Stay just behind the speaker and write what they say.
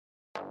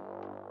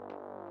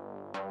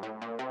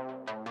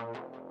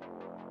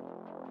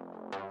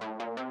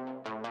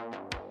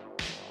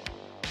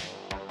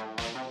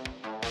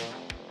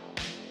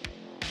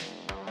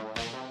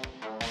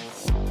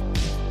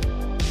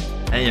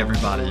Hey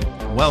everybody,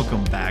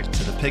 welcome back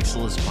to the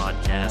Pixelist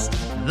Podcast,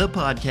 the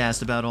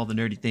podcast about all the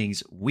nerdy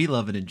things we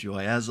love and enjoy.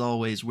 As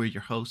always, we're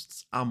your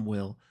hosts. I'm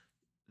Will.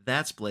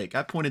 That's Blake.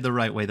 I pointed the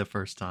right way the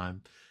first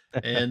time.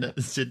 And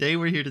today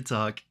we're here to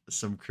talk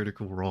some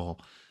Critical Role.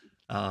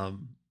 A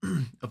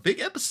big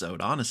episode,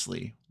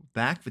 honestly.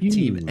 Back with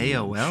Team Huge.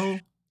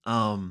 AOL.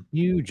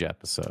 Huge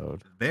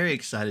episode. Very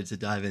excited to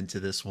dive into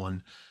this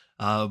one.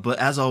 But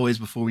as always,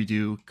 before we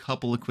do, a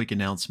couple of quick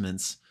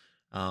announcements.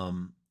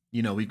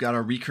 We've got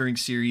our recurring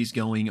series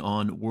going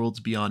on Worlds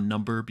Beyond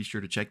Number. Be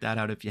sure to check that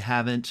out if you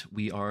haven't.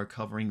 We are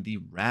covering the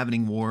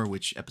Ravening War,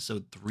 which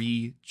episode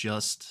 3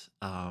 just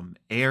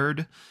aired.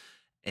 Heard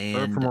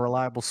And from a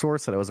reliable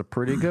source that it was a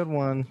pretty good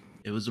one.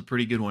 it was a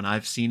pretty good one.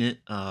 I've seen it.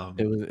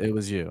 It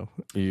was you.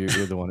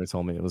 You're the one who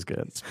told me it was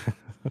good.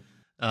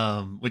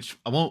 Which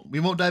we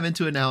won't dive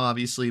into it now,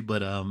 obviously,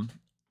 but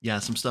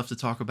some stuff to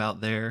talk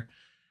about there.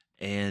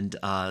 And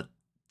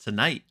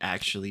tonight,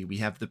 actually, we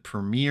have the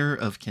premiere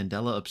of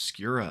Candela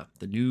Obscura,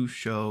 the new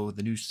show,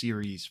 the new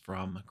series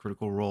from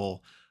Critical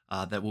Role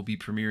that will be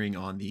premiering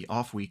on the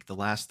off week, the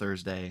last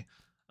Thursday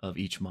of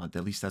each month.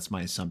 At least that's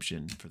my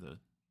assumption for the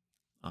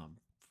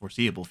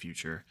foreseeable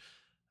future.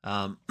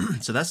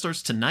 So that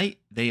starts tonight.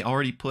 They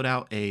already put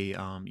out a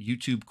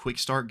YouTube quick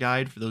start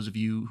guide for those of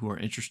you who are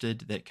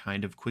interested that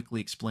kind of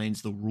quickly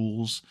explains the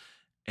rules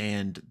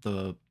and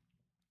the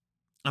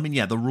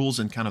rules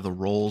and kind of the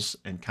roles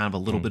and kind of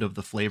a little bit of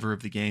the flavor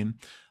of the game.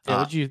 Yeah,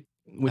 Have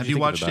you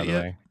watched it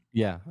yet?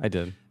 Yeah, I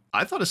did.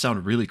 I thought it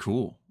sounded really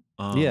cool.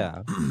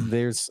 Yeah,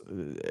 there's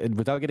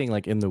without getting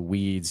like in the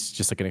weeds,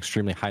 just like an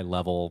extremely high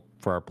level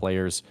for our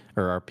players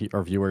or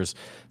our viewers.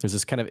 There's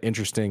this kind of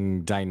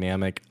interesting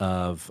dynamic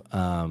of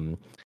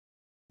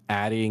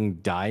adding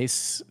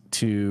dice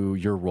to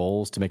your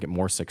rolls to make it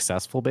more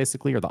successful,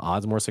 basically, or the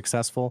odds more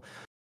successful,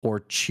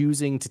 or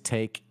choosing to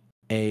take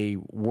a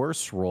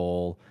worse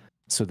roll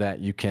so that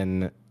you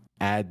can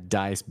add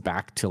dice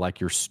back to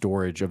like your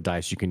storage of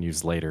dice you can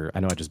use later.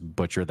 I know I just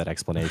butchered that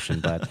explanation,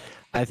 but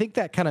I think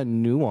that kind of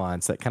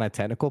nuance, that kind of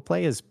technical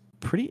play is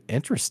pretty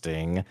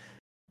interesting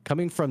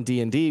coming from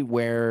D&D,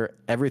 where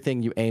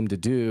everything you aim to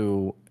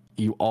do,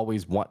 you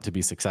always want to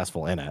be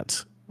successful in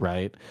it,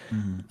 right?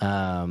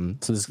 Mm-hmm.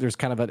 So there's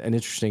kind of an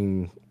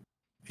interesting,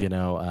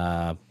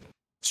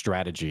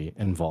 strategy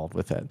involved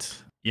with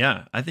it.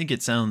 Yeah, I think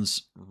it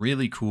sounds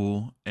really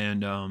cool,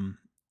 and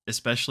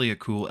especially a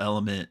cool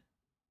element.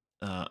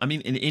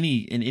 In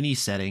any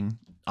setting,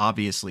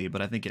 obviously,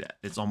 but I think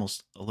it's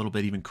almost a little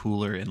bit even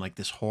cooler in like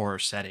this horror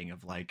setting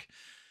of like,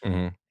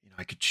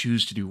 I could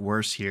choose to do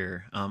worse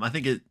here. I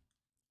think it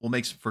will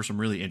make for some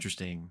really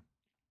interesting,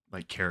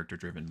 like character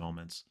driven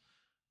moments.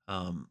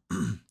 And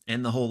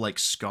the whole like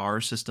scar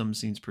system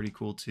seems pretty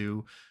cool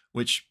too,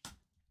 which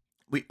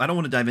I don't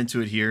want to dive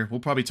into it here.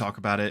 We'll probably talk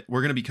about it.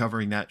 We're going to be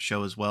covering that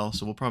show as well,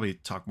 so we'll probably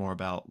talk more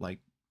about like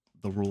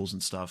the rules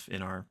and stuff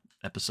in our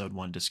episode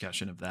 1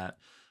 discussion of that.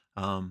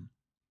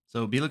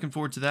 So be looking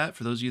forward to that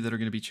for those of you that are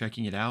going to be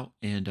checking it out.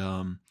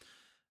 And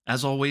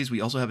as always, we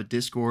also have a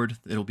Discord.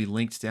 It'll be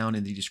linked down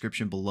in the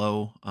description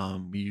below.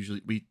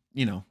 We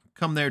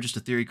come there just to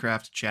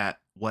theorycraft, chat,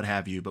 what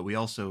have you, but we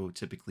also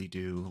typically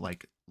do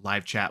like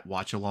live chat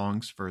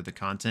watch-alongs for the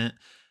content,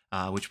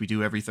 which we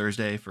do every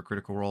Thursday for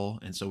Critical Role.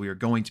 And so we are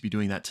going to be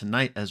doing that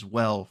tonight as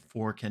well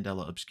for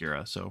Candela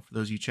Obscura. So for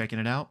those of you checking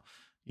it out,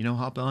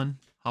 hop on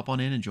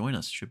in and join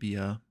us. Should be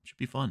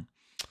fun.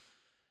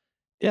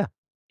 Yeah.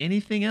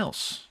 Anything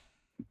else?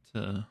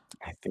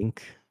 I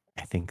think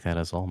that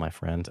is all, my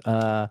friend.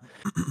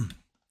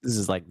 This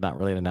is like not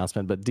really an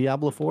announcement, but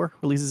Diablo 4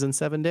 releases in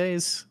 7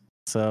 days.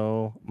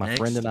 So my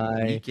friend and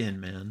I, weekend,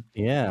 man.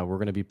 Yeah, we're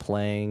gonna be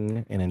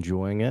playing and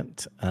enjoying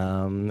it.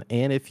 And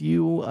if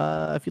you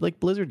like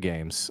Blizzard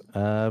games,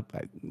 we're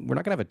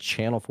not gonna have a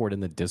channel for it in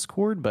the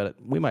Discord, but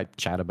we might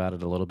chat about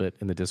it a little bit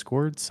in the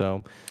Discord.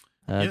 So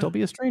don't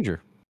be a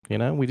stranger.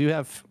 We do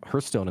have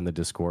Hearthstone in the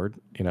Discord,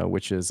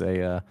 which is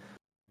a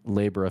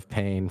labor of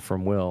pain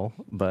from Will,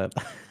 but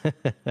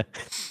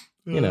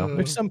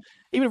there's some,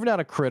 even if you're not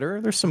a critter,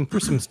 there's some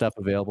stuff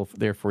available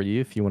there for you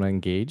if you want to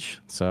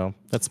engage. So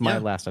that's my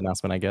last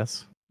announcement, I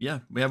guess. Yeah,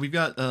 we've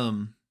got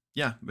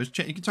you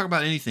can talk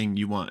about anything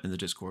you want in the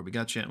Discord. We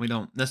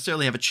don't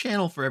necessarily have a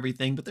channel for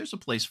everything, but there's a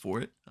place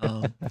for it.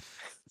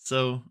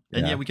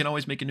 We can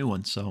always make a new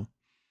one. So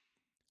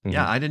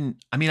I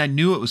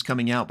knew it was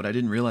coming out, but I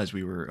didn't realize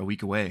we were a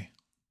week away.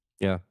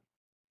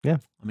 Yeah,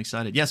 I'm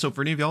excited. Yeah, so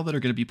for any of y'all that are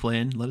going to be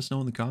playing, let us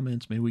know in the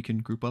comments. Maybe we can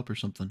group up or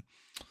something.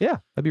 Yeah,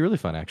 that'd be really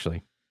fun,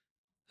 actually.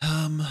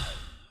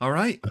 All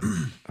right.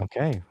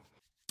 Okay.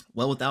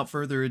 Well, without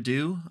further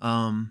ado,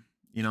 I'm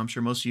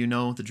sure most of you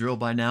know the drill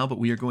by now, but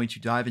we are going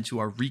to dive into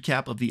our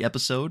recap of the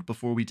episode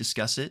before we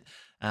discuss it.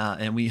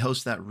 And we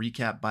host that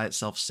recap by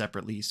itself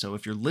separately. So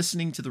if you're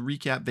listening to the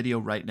recap video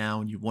right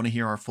now and you want to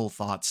hear our full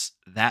thoughts,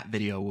 that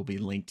video will be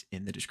linked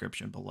in the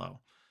description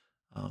below.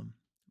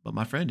 But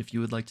my friend, if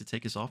you would like to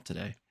take us off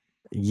today.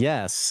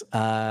 Yes.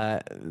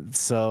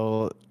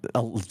 So,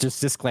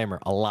 just disclaimer: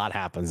 a lot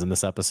happens in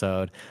this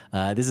episode.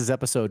 This is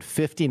episode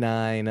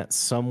 59,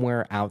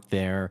 somewhere out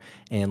there,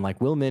 and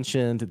like Will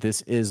mentioned,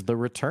 this is the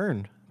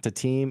return to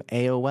Team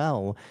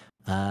AOL.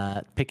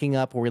 Picking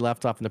up where we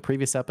left off in the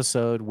previous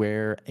episode,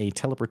 where a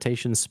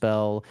teleportation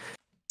spell.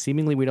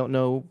 Seemingly, we don't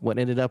know what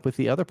ended up with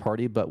the other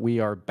party, but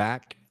we are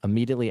back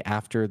immediately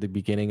after the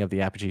beginning of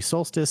the Apogee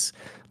Solstice,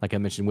 like I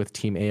mentioned, with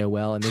Team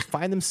AOL, and they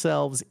find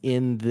themselves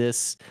in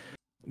this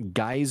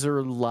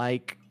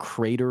geyser-like,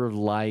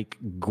 crater-like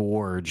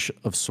gorge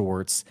of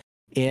sorts.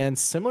 And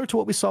similar to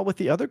what we saw with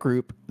the other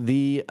group,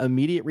 the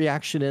immediate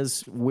reaction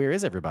is, where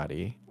is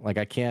everybody? Like,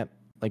 I can't,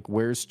 like,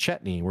 where's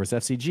Chetney? Where's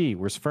FCG?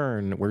 Where's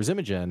Fern? Where's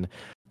Imogen?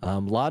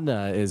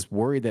 Laudna is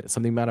worried that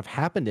something might have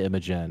happened to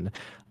Imogen.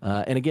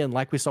 And again,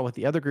 like we saw with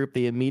the other group,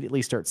 they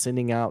immediately start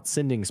sending out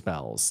sending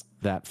spells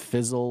that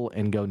fizzle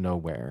and go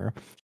nowhere.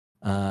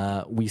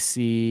 We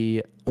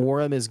see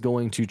Orym is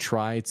going to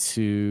try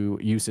to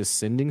use his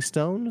sending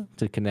stone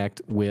to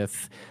connect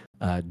with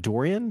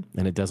Dorian,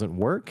 and it doesn't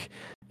work.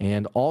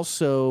 And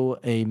also,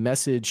 a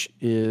message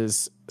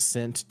is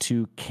sent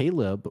to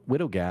Caleb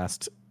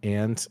Widowgast,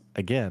 and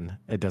again,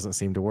 it doesn't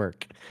seem to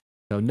work.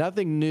 So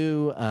nothing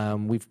new.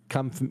 We've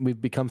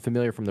become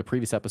familiar from the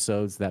previous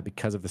episodes that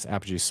because of this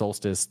Apogee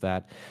Solstice,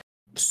 that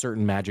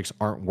certain magics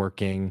aren't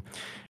working,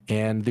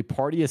 and the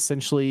party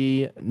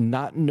essentially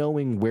not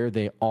knowing where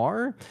they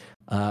are.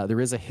 There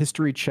is a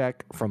history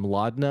check from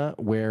Laudna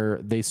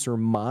where they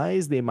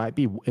surmise they might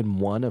be in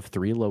one of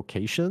 3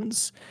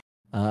 locations,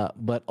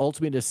 but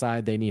ultimately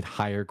decide they need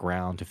higher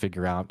ground to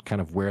figure out kind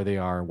of where they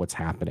are, what's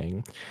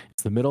happening.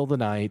 It's the middle of the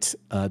night.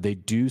 They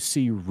do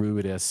see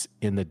Ruidus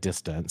in the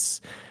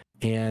distance,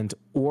 and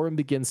Orym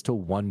begins to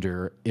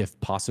wonder if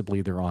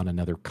possibly they're on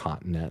another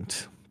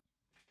continent.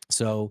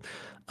 So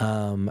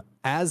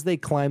as they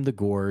climb the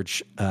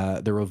gorge,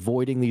 they're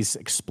avoiding these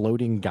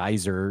exploding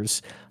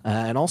geysers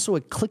and also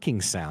a clicking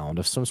sound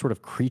of some sort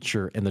of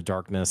creature in the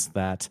darkness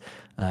that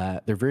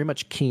they're very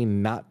much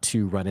keen not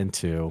to run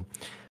into.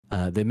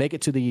 They make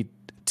it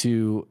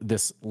to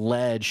this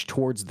ledge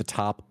towards the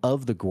top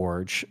of the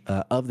gorge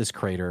of this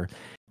crater,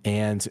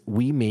 and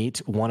we meet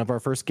one of our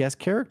first guest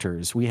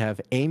characters. We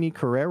have Amy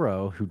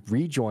Carrero, who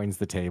rejoins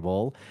the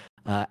table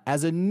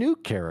as a new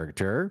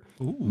character.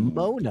 Ooh.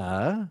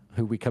 Mona,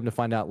 who we come to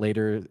find out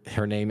later,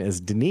 her name is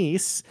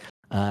Denise.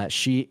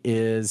 She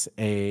is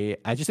I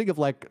just think of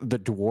like the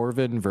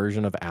dwarven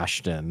version of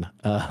Ashton,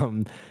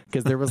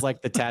 because there was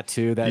like the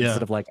tattoo that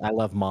instead of like "I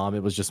love mom,"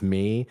 it was just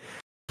me.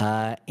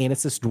 And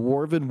it's this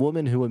dwarven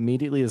woman who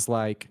immediately is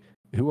like,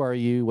 "Who are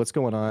you? What's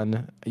going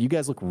on? You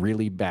guys look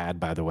really bad,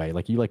 by the way.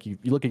 Like you look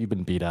like you've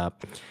been beat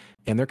up."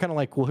 And they're kind of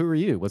like, "Well, who are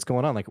you? What's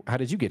going on? Like, how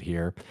did you get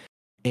here?"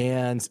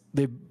 And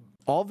they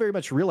all very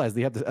much realize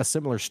they have a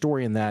similar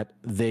story in that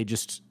they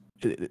just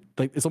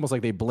like, it's almost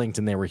like they blinked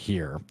and they were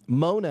here.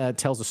 Mona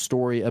tells a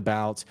story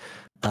about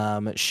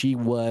she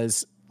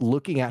was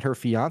looking at her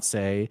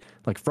fiance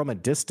like from a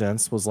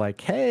distance, was like,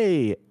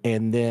 "Hey,"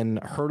 and then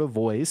heard a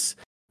voice,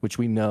 which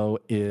we know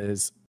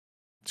is,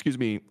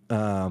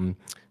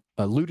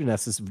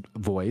 Ludinus's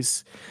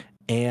voice,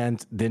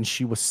 and then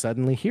she was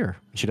suddenly here.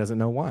 She doesn't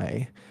know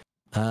why.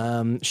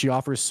 She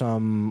offers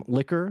some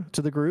liquor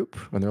to the group,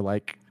 and they're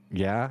like,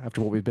 "Yeah,"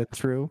 after what we've been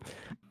through.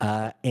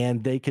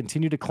 And they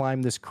continue to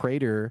climb this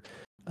crater,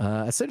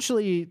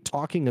 essentially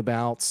talking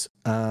about,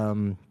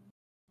 who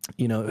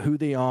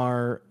they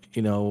are.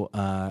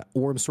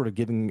 Orym sort of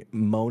giving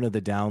Mona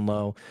the down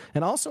low,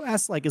 and also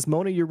asks, like, "Is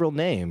Mona your real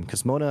name?"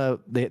 Because Mona,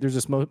 there's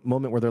this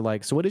moment where they're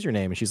like, "So what is your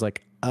name?" And she's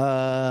like,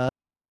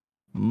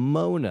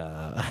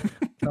 Mona."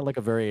 Kind of like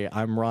a very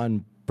 "I'm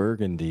Ron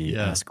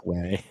Burgundy"-esque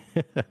way.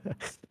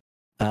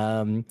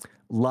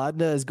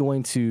 Laudna is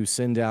going to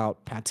send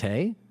out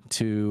Pate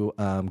to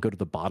go to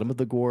the bottom of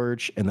the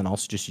gorge, and then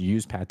also just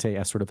use Pate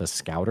as sort of a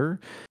scouter.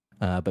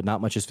 But not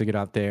much is figured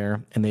out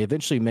there. And they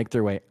eventually make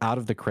their way out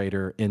of the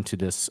crater into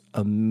this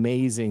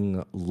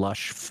amazing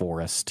lush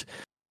forest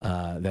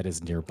that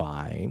is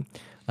nearby.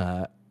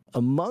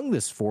 Among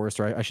this forest,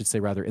 or I should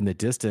say rather in the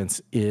distance,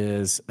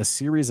 is a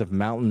series of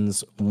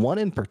mountains, one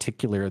in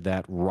particular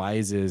that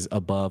rises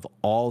above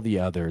all the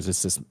others.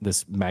 It's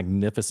this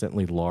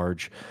magnificently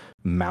large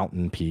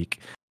mountain peak.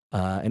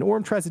 And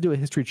Orym tries to do a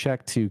history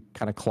check to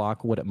kind of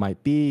clock what it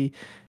might be,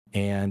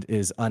 and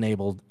has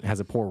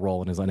a poor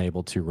roll and is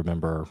unable to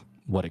remember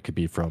what it could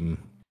be from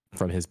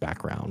his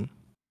background.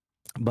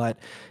 But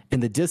in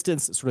the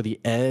distance, sort of the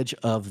edge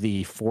of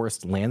the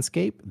forest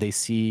landscape, they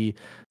see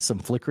some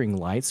flickering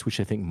lights, which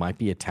I think might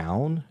be a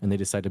town, and they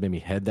decide to maybe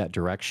head that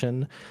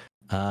direction.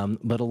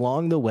 But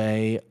along the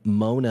way,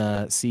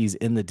 Mona sees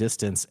in the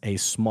distance a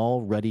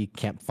small ruddy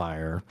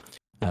campfire,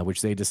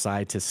 which they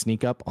decide to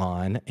sneak up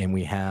on, and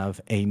we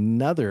have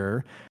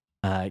another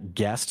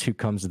guest who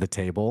comes to the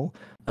table,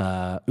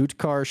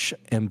 Utkarsh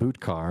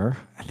Ambudkar.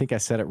 I think I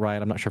said it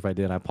right. I'm not sure if I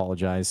did. I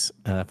apologize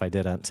if I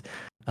didn't.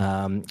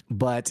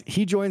 But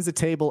he joins the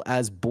table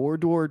as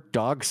Bordor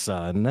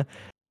Dogson,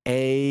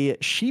 a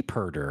sheep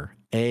herder.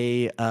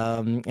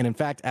 And in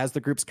fact, as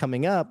the group's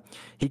coming up,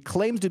 he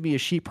claims to be a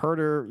sheep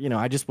herder.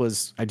 I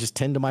just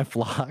tend to my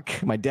flock.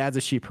 My dad's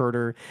a sheep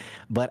herder.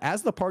 But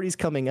as the party's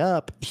coming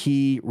up,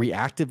 he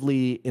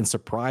reactively, in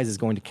surprise, is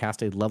going to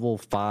cast a level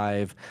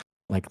 5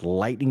 like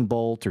lightning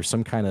bolt or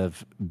some kind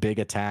of big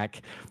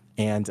attack.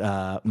 And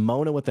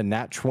Mona with the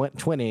nat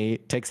 20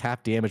 takes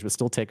half damage, but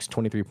still takes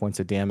 23 points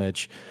of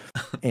damage.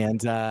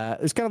 And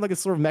there's kind of like a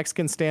sort of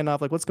Mexican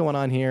standoff, like what's going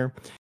on here?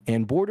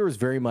 And Border is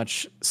very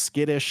much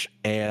skittish,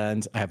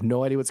 and I have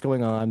no idea what's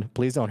going on.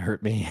 Please don't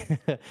hurt me.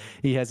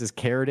 He has his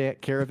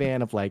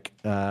caravan of like,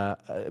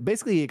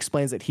 basically he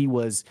explains that he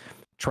was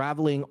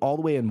traveling all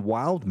the way in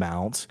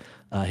Wildmount.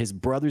 His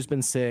brother's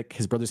been sick.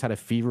 His brother's had a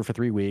fever for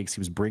 3 weeks. He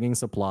was bringing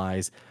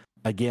supplies.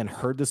 Again,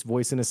 heard this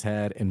voice in his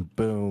head, and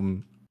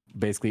boom,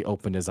 basically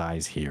opened his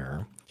eyes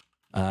here.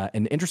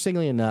 And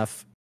interestingly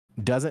enough,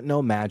 doesn't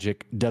know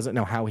magic, doesn't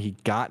know how he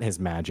got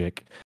his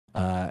magic,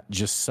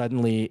 just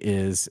suddenly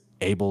is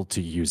able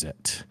to use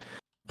it.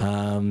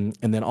 And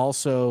then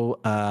also,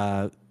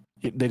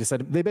 they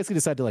basically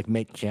decided to like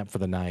make camp for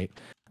the night.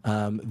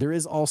 There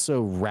is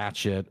also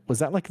Ratchet. Was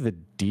that like the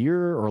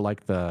deer or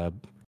like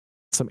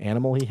some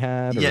animal he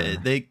had? Yeah,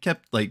 they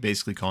kept like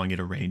basically calling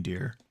it a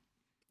reindeer.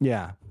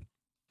 Yeah.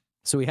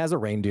 So he has a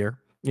reindeer.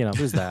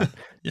 Who's that?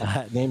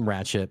 Yeah. Named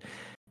Ratchet.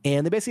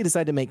 And they basically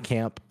decided to make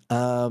camp.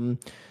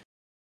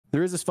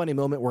 There is this funny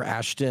moment where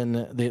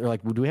they're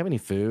like, well, do we have any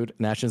food?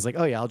 And Ashton's like,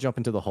 oh yeah, I'll jump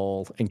into the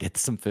hole and get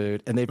some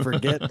food. And they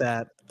forget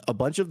that a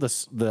bunch of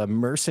the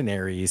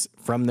mercenaries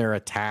from their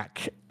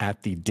attack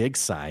at the dig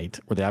site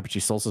where the Apogee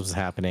Solstice was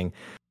happening,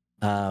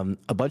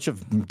 a bunch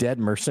of dead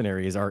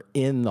mercenaries are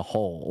in the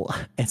hole.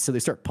 And so they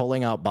start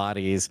pulling out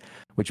bodies,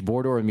 which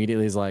Bordor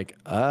immediately is like,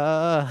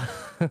 are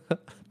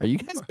you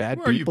guys bad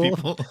Who are people? you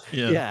people?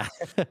 Yeah.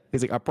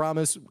 He's like, I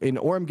promise. And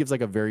Orm gives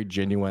like a very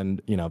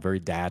genuine, very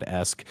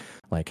dad-esque,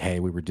 like, hey,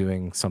 we were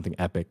doing something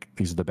epic.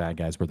 These are the bad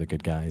guys. We're the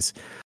good guys.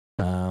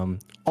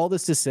 All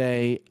this to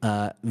say,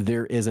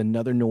 there is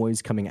another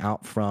noise coming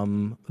out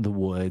from the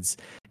woods,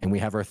 and we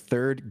have our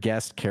third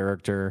guest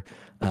character,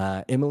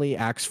 Emily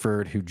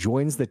Axford, who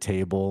joins the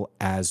table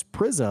as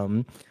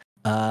Prism.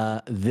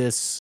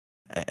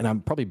 And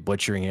I'm probably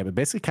butchering it, but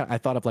basically, I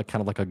thought of like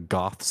kind of like a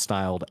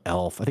goth-styled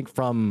elf. I think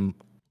from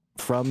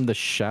the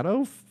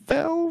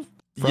Shadowfell.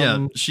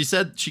 Yeah,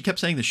 she kept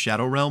saying the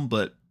Shadow Realm,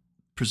 but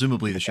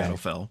presumably the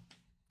Shadowfell.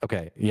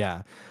 Okay,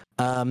 yeah.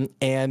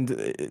 And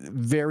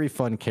very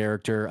fun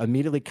character,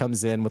 immediately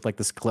comes in with like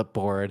this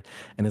clipboard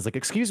and is like,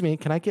 excuse me,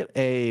 can I get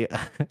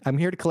I'm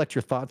here to collect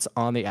your thoughts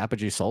on the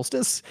Apogee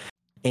Solstice.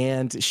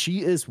 And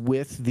she is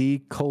with the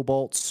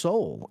Cobalt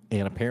Soul,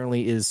 and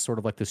apparently is sort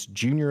of like this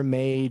junior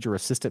mage or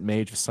assistant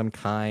mage of some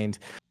kind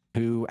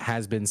who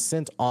has been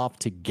sent off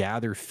to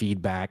gather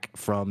feedback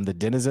from the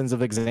denizens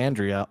of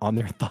Exandria on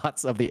their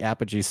thoughts of the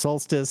Apogee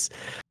Solstice.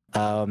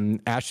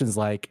 Ashton's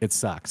like, it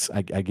sucks.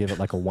 I give it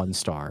like a 1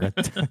 star.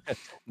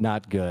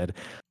 Not good.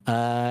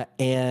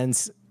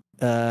 And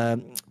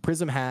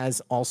Prism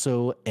has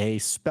also a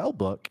spell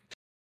book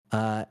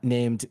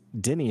named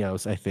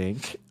Dinios, I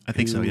think. I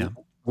think so, yeah.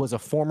 Was a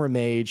former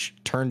mage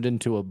turned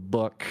into a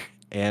book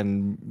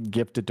and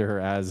gifted to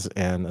her as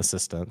an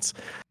assistant.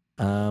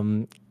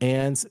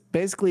 And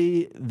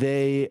basically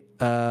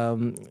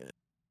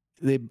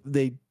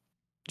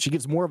she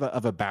gives more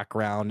of a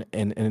background,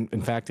 and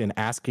in fact, in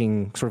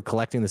asking, sort of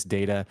collecting this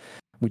data,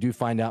 we do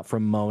find out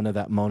from Mona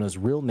that Mona's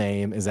real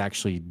name is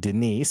actually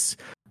Denise,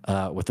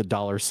 with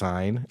a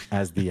 $sign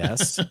as the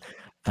S.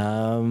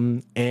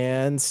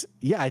 And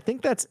yeah, I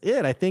think that's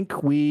it. I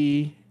think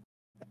we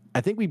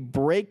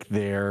break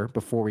there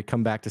before we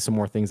come back to some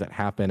more things that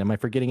happen. Am I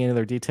forgetting any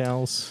other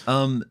details?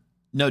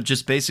 No,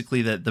 just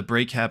basically that the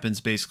break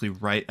happens basically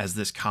right as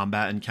this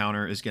combat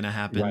encounter is going to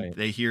happen. Right.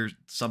 They hear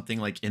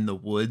something like in the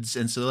woods,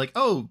 and so they're like,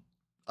 oh,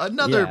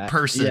 another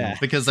person,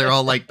 because they're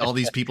all like all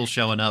these people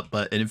showing up,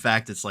 but in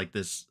fact it's like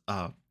this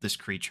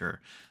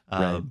creature.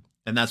 Right.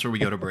 And that's where we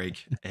go to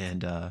break.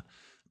 And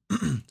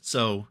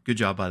so good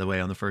job, by the way,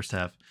 on the first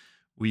half.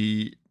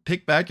 We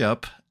pick back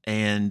up,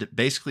 and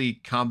basically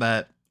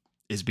combat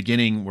is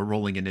beginning. We're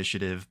rolling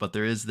initiative, but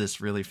there is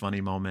this really funny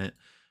moment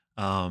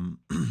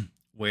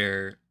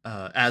where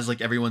as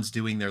like everyone's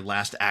doing their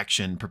last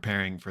action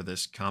preparing for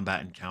this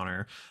combat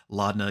encounter,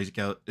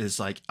 Laudna is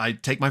like, I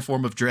take my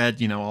form of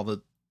dread, all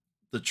the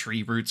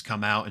tree roots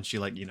come out, and she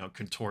like,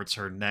 contorts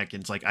her neck,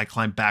 and it's like I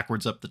climb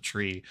backwards up the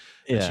tree.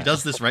 Yeah. And she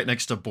does this right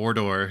next to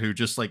Bordor, who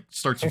just like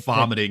starts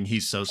vomiting.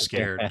 He's so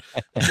scared.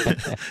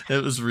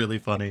 It was really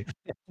funny.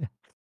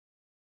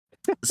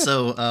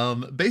 So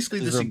basically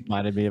this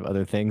reminded me of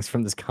other things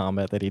from this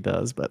combat that he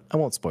does, but I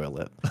won't spoil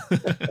it.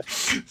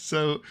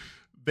 So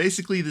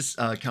basically this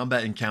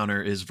combat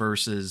encounter is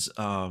versus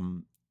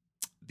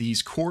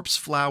these corpse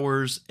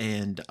flowers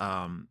and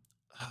I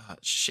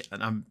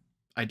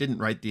didn't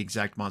write the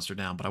exact monster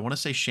down, but I want to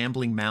say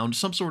shambling mound,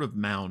 some sort of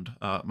mound.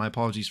 My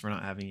apologies for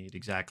not having it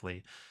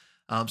exactly.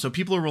 So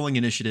people are rolling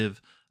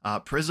initiative.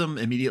 Prism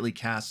immediately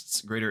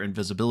casts greater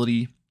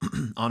invisibility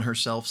on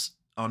herself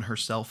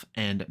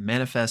and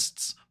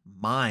manifests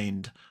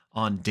mind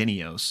on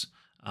Dinios.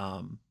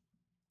 Um,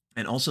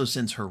 and also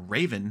sends her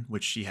raven,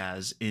 which she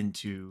has,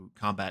 into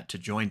combat to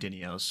join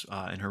Dinios.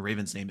 And her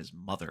raven's name is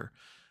Mother.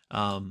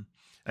 Um,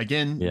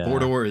 Again, Yeah.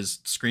 Bordor is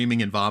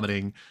screaming and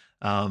vomiting.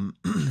 Um,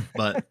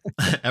 but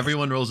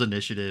everyone rolls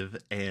initiative,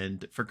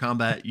 and for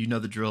combat, you know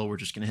the drill. We're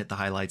just going to hit the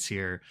highlights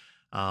here.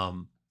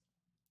 Um,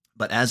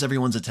 but as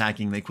everyone's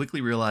attacking, they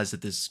quickly realize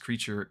that this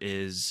creature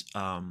is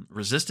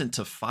resistant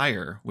to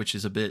fire, which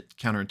is a bit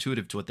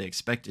counterintuitive to what they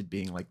expected,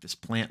 being like this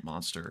plant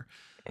monster.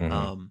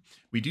 Hmm.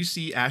 We do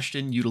see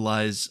Ashton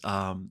utilize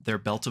their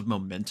belt of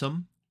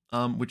momentum,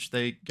 which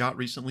they got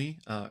recently,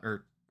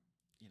 or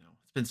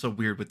it's been so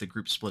weird with the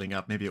group splitting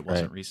up. Maybe it Right.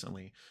 wasn't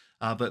recently,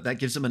 but that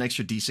gives them an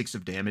extra d6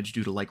 of damage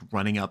due to like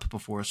running up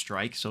before a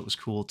strike. So it was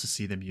cool to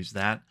see them use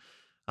that.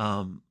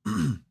 Um,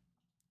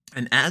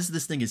 and as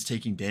this thing is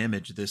taking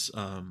damage, this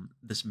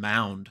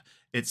mound,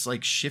 it's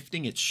like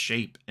shifting its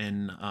shape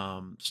and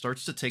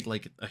starts to take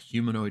like a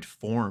humanoid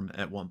form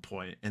at one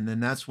point, and then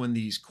that's when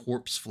these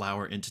corpse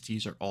flower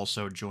entities are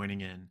also joining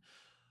in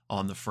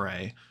on the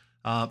fray.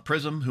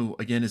 Prism, who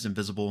again is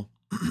invisible,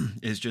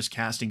 is just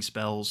casting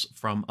spells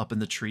from up in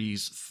the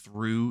trees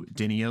through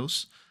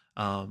Dinios.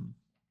 Um,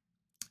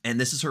 and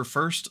this is her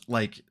first,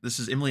 like, this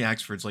is Emily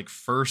Axford's like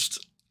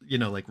first,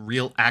 like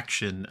real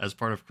action as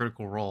part of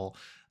Critical Role.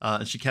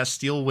 And she casts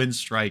Steel Wind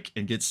Strike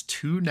and gets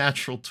 2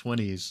 natural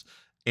 20s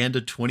and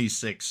a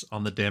 26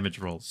 on the damage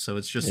rolls. So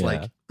it's just Yeah.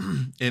 like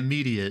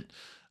immediate,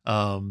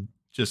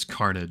 just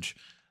carnage.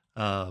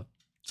 Uh,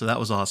 so that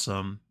was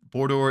awesome.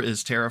 Bordor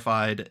is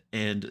terrified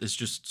and is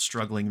just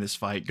struggling this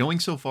fight, going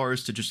so far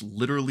as to just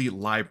literally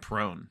lie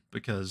prone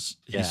because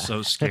he's Yeah.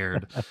 so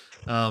scared,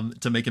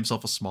 to make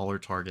himself a smaller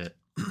target.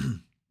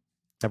 Everyone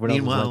else is like,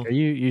 Meanwhile, "Are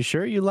you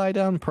sure you lie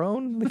down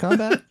prone in the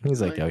combat?" He's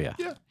like, like, "Oh yeah."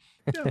 yeah,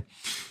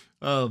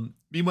 yeah.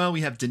 Meanwhile,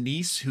 we have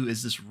Denise, who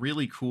is this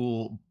really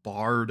cool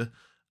bard,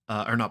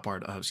 or not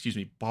bard, excuse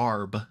me,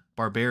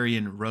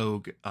 barbarian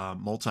rogue,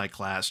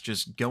 multi-class,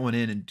 just going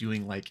in and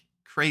doing like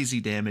crazy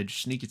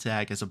damage, sneak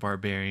attack as a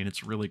barbarian.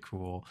 It's really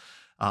cool.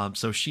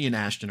 So she and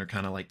Ashton are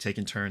kind of like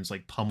taking turns,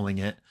 like pummeling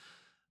it.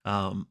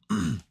 Um,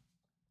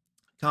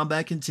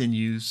 Combat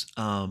continues,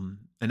 and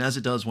as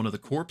it does, one of the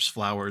corpse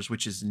flowers,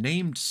 which is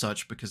named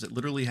such because it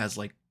literally has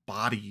like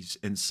bodies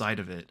inside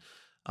of it.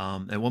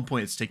 At one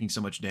point, it's taking so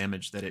much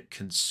damage that it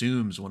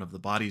consumes one of the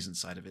bodies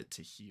inside of it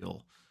to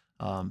heal.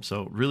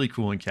 So really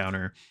cool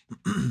encounter.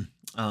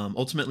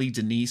 Ultimately,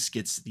 Denise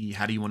gets the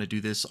 "How do you want to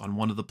do this?" on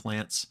one of the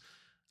plants,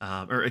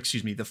 or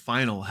excuse me, the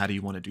final "How do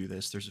you want to do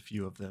this?" There's a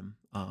few of them.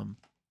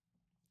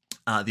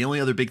 The only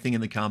other big thing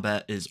in the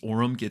combat is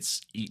Orem gets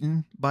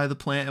eaten by the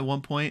plant at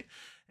one point,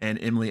 and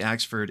Emily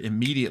Axford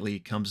immediately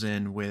comes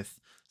in with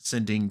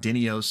sending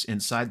Dinios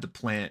inside the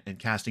plant and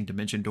casting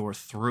Dimension Door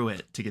through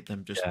it to get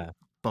them just Yeah.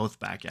 both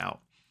back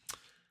out.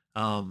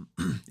 Um,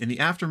 in the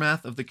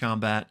aftermath of the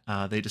combat,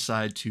 they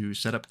decide to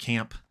set up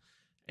camp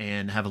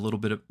and have a little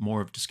bit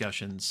more of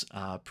discussions.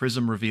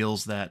 Prism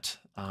reveals that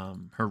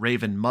her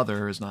raven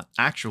mother is not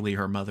actually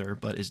her mother,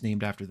 but is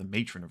named after the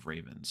matron of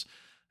ravens,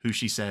 who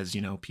she says,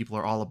 people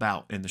are all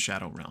about in the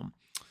Shadow Realm.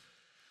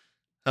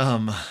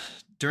 Um,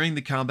 During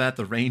the combat,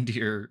 the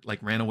reindeer like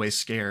ran away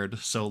scared,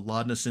 so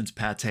Laudna sends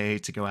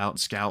Pate to go out and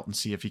scout and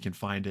see if he can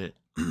find it.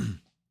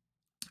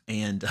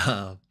 And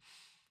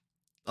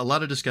a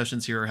lot of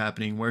discussions here are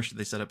happening. Where should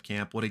they set up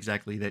camp? What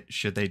exactly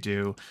should they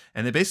do?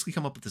 And they basically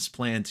come up with this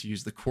plan to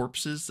use the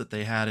corpses that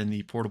they had in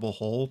the portable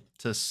hole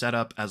to set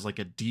up as like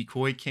a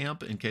decoy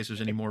camp in case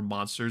there's any more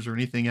monsters or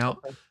anything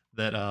out,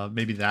 that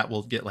maybe that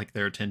will get like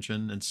their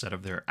attention instead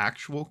of their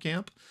actual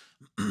camp.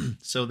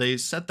 So they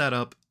set that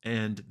up,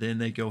 and then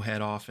they go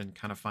head off and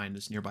kind of find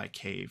this nearby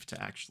cave to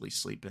actually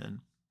sleep in.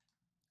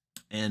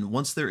 And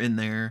once they're in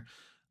there,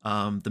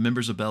 the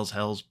members of Bell's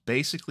Hells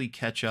basically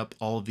catch up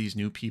all of these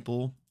new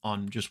people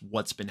on just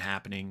what's been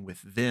happening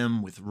with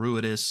them, with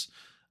Ruidus,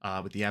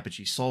 with the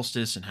Apogee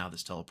Solstice, and how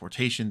this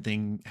teleportation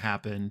thing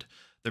happened.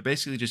 They're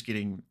basically just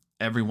getting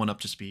everyone up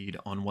to speed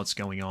on what's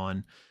going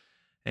on.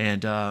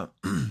 And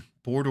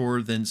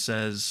Bordor then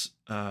says,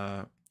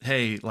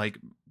 hey, like,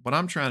 what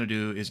I'm trying to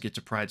do is get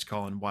to Pride's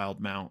Call in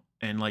Wildemount.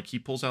 And like he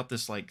pulls out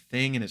this like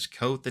thing in his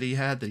coat that he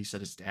had that he said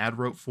his dad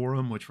wrote for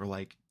him, which were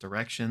like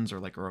directions or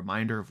like a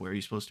reminder of where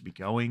he's supposed to be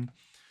going.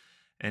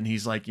 And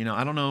he's like,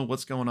 I don't know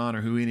what's going on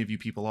or who any of you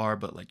people are,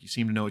 but like you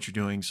seem to know what you're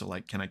doing, so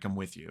like, can I come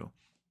with you?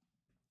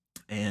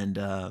 And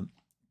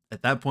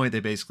at that point, they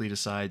basically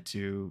decide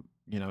to,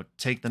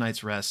 take the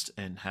night's rest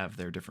and have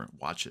their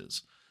different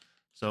watches.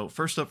 So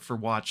first up for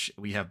watch,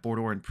 we have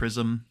Bordor and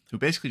Prism, who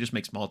basically just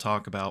make small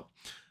talk about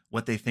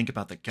what they think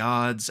about the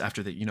gods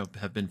after they,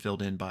 have been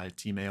filled in by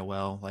Team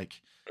AOL.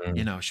 Like,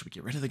 Mm. should we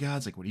get rid of the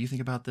gods? Like, what do you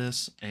think about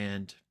this?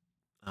 And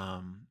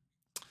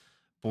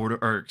Bordor,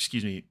 or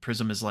excuse me,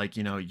 Prism is like,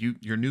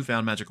 your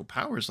newfound magical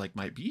powers like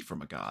might be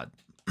from a god.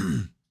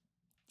 And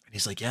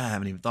he's like, yeah, I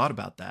haven't even thought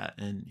about that.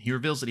 And he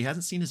reveals that he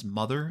hasn't seen his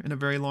mother in a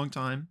very long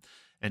time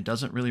and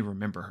doesn't really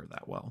remember her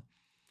that well.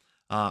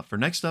 For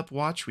next up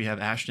watch, we have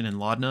Ashton and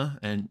Laudna,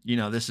 and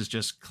this is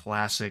just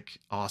classic,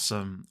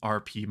 awesome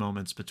RP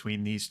moments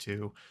between these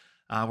two.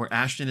 where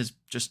Ashton is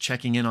just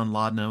checking in on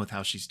Laudna with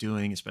how she's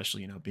doing,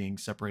 especially, being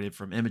separated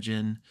from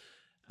Imogen.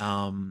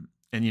 And,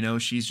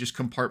 she's just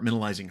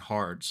compartmentalizing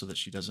hard so that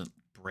she doesn't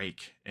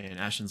break. And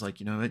Ashton's like,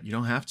 you know what? You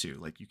don't have to.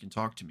 Like, you can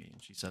talk to me.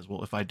 And she says,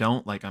 well, if I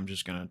don't, like, I'm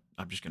just gonna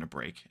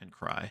break and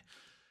cry.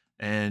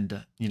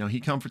 And, he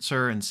comforts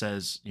her and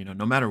says,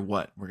 no matter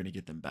what, we're gonna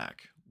get them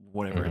back,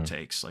 whatever it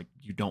takes. Like,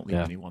 you don't leave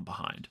Yeah. anyone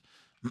behind.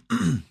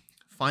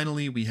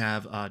 Finally, we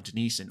have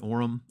Denise and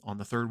Orym on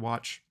the third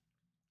watch.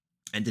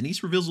 And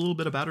Denise reveals a little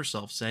bit about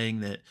herself, saying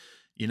that,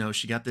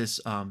 she got this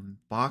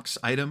box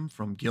item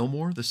from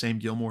Gilmore, the same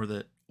Gilmore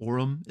that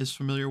Orym is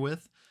familiar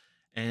with.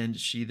 And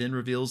she then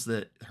reveals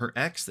that her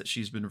ex that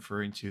she's been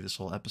referring to this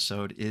whole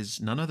episode is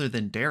none other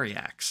than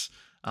Dariax,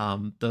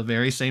 the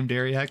very same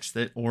Dariax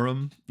that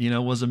Orym,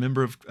 was a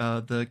member of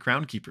the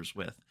Crown Keepers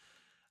with.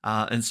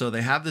 And so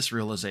they have this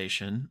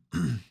realization,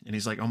 and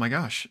he's like, oh my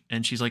gosh.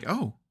 And she's like,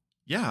 oh,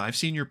 yeah, I've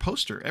seen your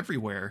poster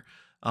everywhere.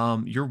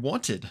 You're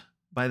wanted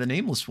by the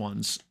Nameless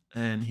Ones.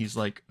 And he's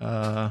like,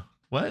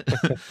 what?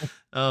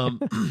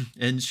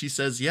 And she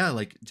says, yeah,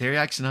 like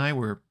Dariax and I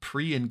were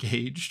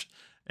pre-engaged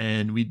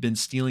and we'd been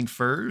stealing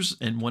furs.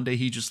 And one day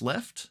he just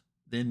left.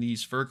 Then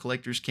these fur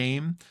collectors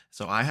came.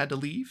 So I had to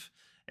leave.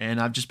 And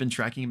I've just been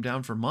tracking him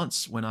down for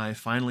months. When I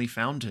finally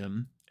found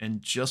him,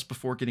 and just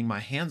before getting my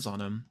hands on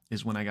him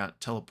is when I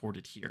got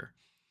teleported here.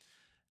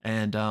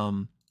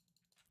 And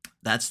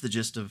that's the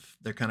gist of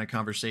their kind of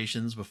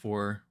conversations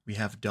before we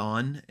have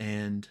dawn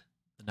and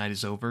the night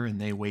is over and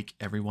they wake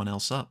everyone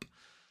else up.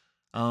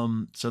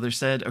 So they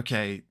said,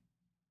 okay,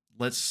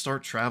 let's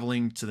start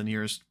traveling to the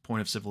nearest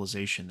point of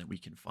civilization that we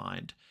can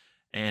find.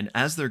 And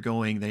as they're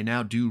going, they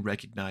now do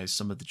recognize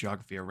some of the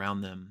geography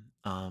around them.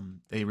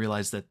 They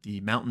realize that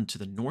the mountain to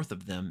the north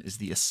of them is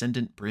the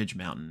Ascendant Bridge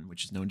Mountain,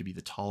 which is known to be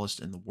the tallest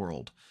in the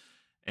world.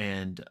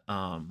 And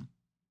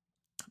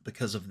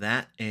because of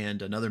that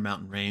and another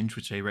mountain range,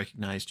 which they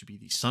recognize to be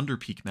the Sunder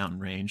Peak Mountain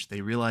Range,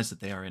 they realize that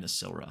they are in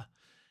Asilra.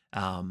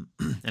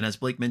 And as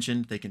Blake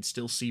mentioned, they can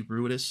still see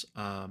Ruidus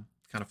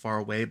kind of far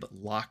away, but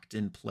locked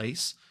in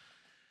place.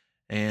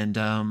 And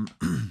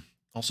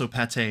also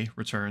Pate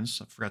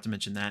returns. I forgot to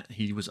mention that.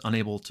 He was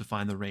unable to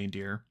find the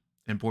reindeer.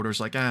 And Border's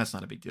like, it's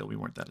not a big deal. We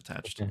weren't that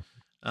attached. Okay.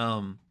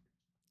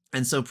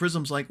 And so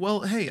Prism's like,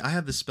 well, hey, I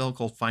have this spell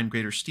called Find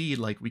Greater Steed.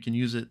 Like, we can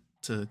use it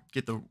to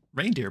get the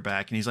reindeer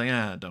back. And he's like,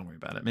 don't worry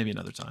about it. Maybe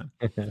another time.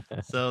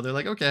 So they're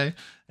like, okay.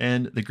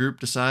 And the group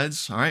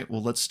decides, all right,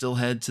 well, let's still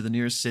head to the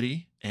nearest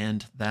city.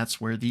 And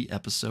that's where the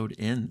episode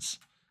ends.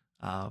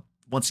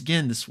 Once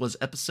again, this was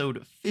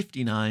episode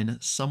 59,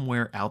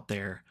 Somewhere Out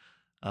There,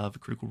 of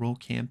Critical Role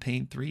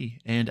Campaign 3.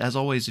 And as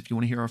always, if you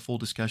want to hear our full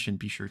discussion,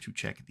 be sure to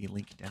check the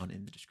link down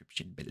in the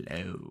description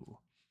below.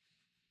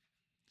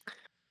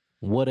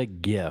 What a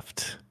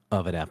gift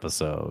of an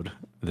episode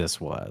this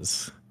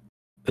was.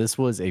 This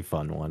was a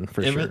fun one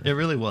for sure. It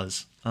really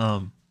was.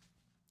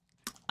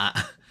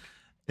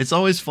 It's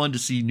always fun to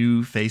see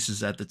new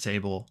faces at the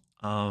table.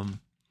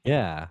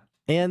 Yeah.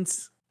 And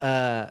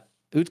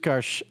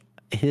Utkarsh,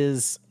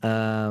 his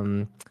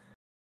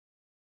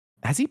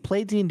has he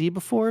played D&D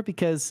before?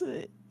 Because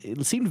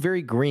it seemed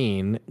very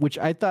green, which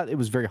I thought it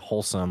was very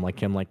wholesome,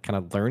 like him like kind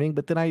of learning.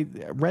 But then I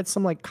read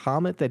some like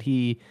comment that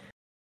he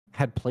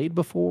had played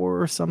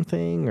before or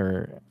something.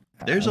 Or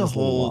there's a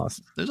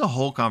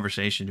whole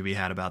conversation to be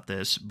had about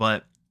this.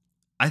 But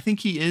I think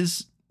he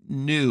is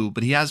new,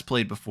 but he has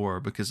played before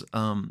because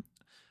I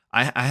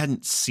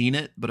hadn't seen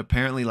it, but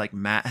apparently like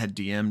Matt had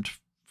DM'd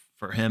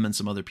for him and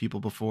some other people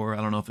before.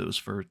 I don't know if it was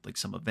for like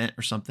some event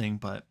or something,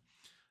 but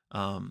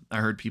I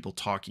heard people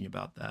talking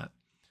about that.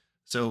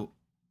 So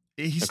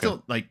he's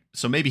still like,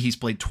 so maybe he's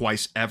played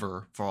twice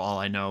ever for all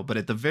I know, but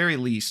at the very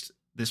least,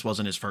 this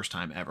wasn't his first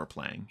time ever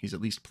playing. He's at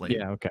least played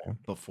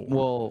before.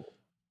 Well,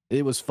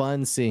 it was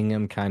fun seeing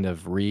him kind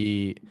of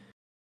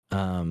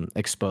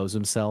expose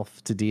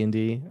himself to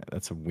D&D.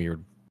 That's a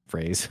weird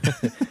phrase.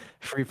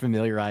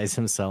 Re-familiarize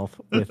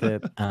himself with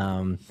it.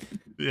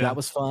 That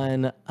was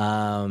fun.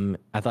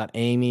 I thought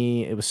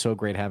Amy, it was so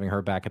great having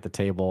her back at the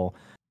table.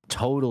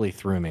 Totally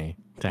threw me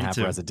to have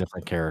her as a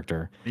different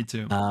character. Me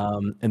too.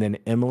 And then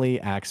Emily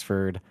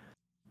Axford.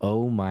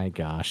 Oh my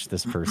gosh,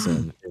 this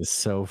person is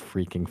so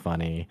freaking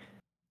funny.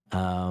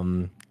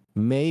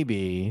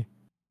 Maybe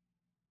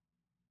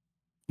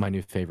my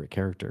new favorite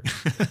character.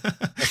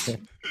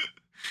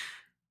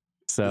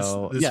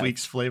 So this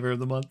week's flavor of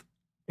the month.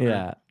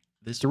 Yeah.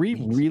 Three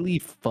really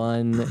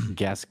fun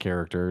guest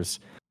characters.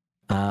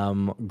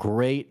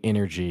 Great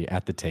energy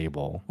at the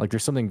table. Like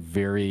there's something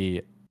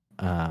very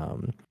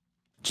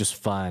just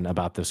fun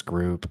about this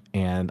group.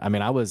 And I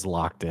mean, I was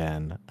locked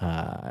in.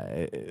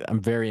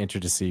 I'm very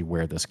interested to see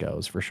where this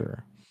goes for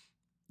sure.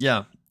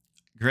 Yeah.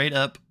 Great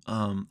up.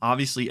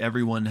 Obviously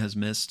everyone has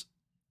missed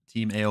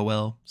Team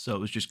AOL. So it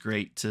was just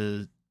great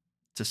to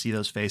see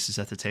those faces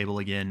at the table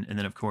again. And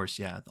then of course,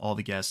 yeah, all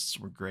the guests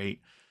were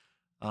great.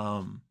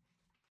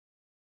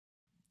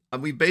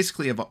 We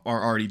basically are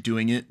already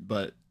doing it,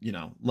 but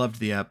loved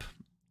the ep.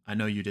 I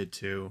know you did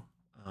too.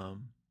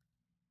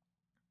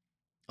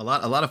 A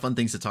lot of fun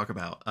things to talk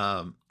about.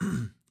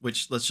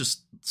 which let's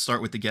just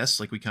start with the guests,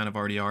 like we kind of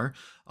already are.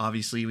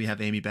 Obviously, we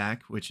have Amy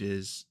back, which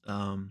is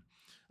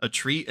a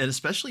treat, and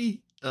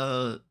especially,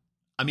 I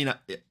mean,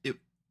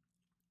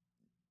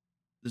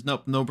 there's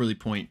no really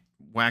point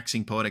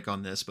waxing poetic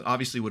on this, but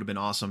obviously would have been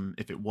awesome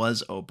if it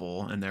was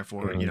Opal, and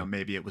therefore, Mhm.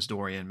 maybe it was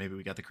Dorian, maybe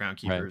we got the Crown Right.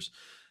 Keepers.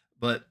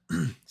 But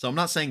so I'm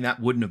not saying that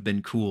wouldn't have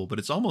been cool, but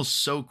it's almost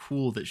so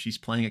cool that she's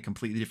playing a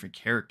completely different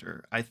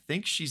character. I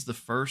think she's the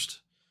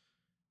first,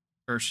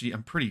 or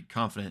I'm pretty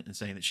confident in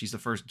saying that she's the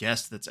first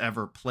guest that's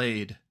ever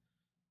played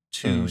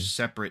two Mhm.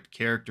 separate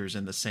characters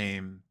in the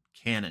same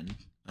canon.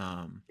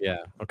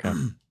 Yeah. Okay.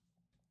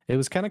 It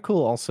was kind of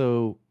cool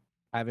also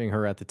having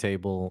her at the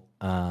table,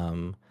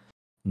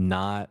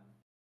 not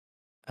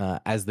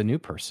as the new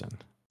person,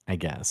 I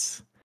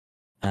guess.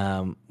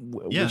 Yeah,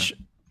 Which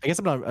I guess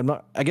I'm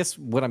not. I guess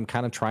what I'm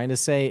kind of trying to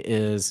say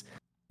is,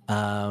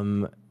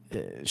 um,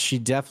 she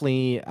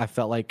definitely. I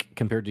felt like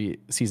compared to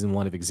season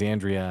one of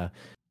Exandria,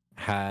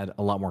 had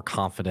a lot more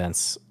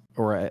confidence,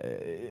 or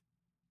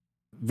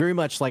very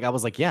much like I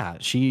was like, yeah,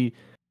 she.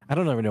 I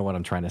don't even know what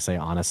I'm trying to say.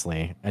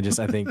 Honestly,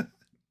 I think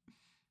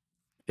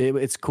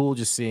it's cool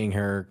just seeing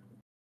her,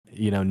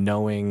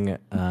 knowing,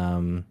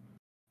 I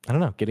don't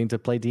know, getting to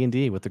play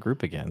D&D with the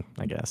group again,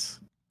 I guess.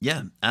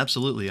 yeah,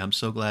 absolutely. I'm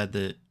so glad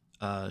that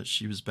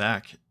she was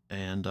back,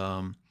 and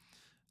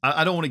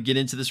I don't want to get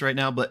into this right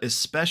now, but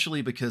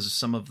especially because of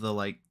some of the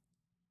like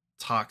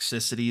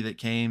toxicity that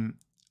came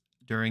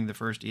during the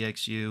first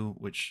EXU,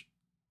 which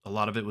a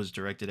lot of it was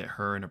directed at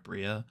her and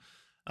Abria.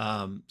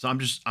 So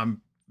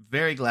I'm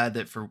very glad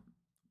that for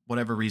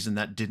whatever reason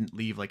that didn't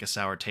leave like a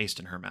sour taste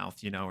in her mouth,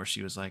 where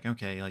she was like,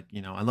 okay, like,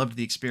 I loved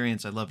the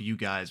experience. I love you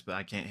guys, but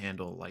I can't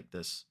handle like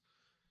this.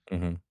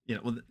 Hmm.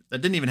 Well, that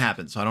didn't even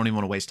happen. So I don't even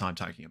want to waste time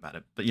talking about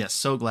it. But yes,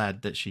 so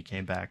glad that she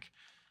came back.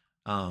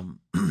 Um,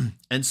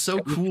 and so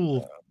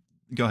cool.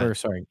 Go ahead. Or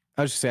sorry,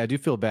 I was just say I do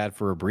feel bad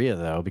for Abria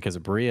though, because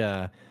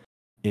Abria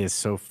is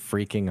so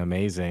freaking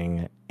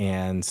amazing,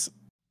 and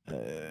uh,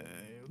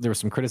 there was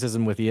some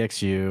criticism with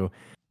EXU,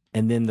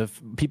 and then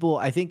people.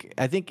 I think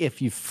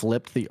if you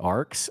flipped the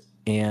arcs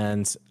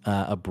and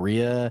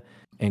Abria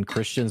and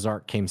Christian's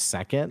arc came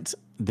second,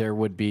 there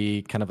would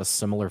be kind of a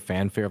similar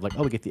fanfare of like,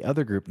 oh, we get the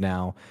other group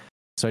now.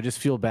 So I just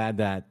feel bad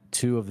that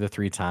two of the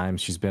three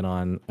times she's been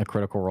on a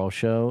Critical Role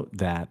show,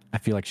 that I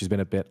feel like she's been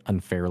a bit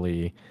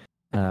fairly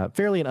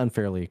and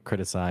unfairly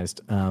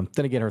criticized. Then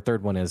again, her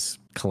third one is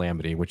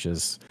Calamity, which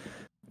is,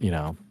 you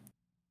know,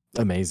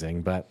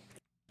 amazing. But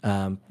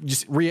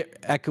just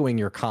echoing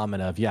your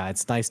comment of, yeah,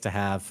 it's nice to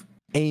have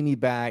Amy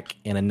back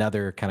and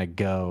another kind of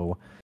go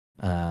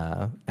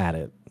at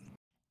it.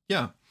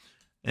 Yeah.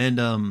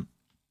 And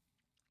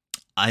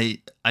I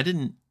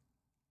didn't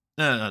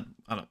I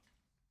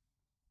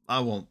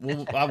don't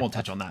I won't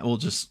touch on that. We'll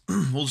just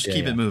we'll just Yeah,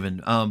 keep it yeah,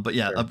 moving. But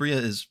yeah, sure. Abria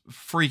is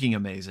freaking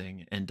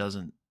amazing and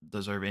doesn't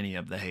deserve any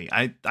of the hate.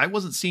 I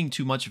wasn't seeing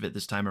too much of it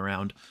this time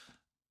around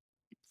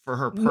for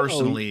her No,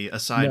 personally,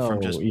 aside from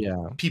no, just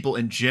yeah, people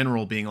in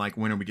general being like,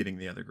 when are we getting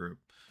the other group?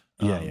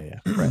 yeah, yeah,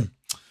 Um yeah. Right.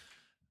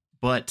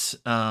 but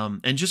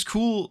and just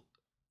cool,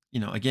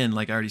 again,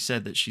 like I already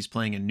said, that she's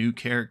playing a new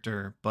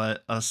character,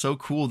 but so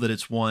cool that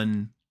it's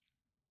one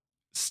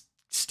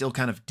still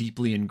kind of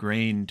deeply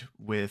ingrained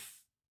with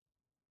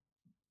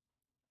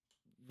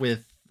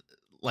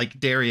like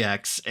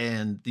Dariax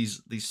and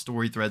these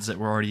story threads that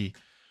were already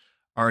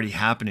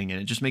happening,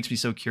 and it just makes me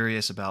so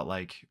curious about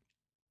like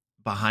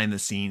behind the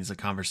scenes the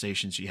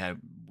conversations she had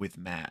with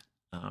Matt,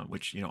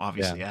 which Yeah,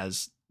 obviously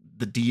as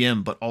the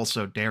DM but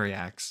also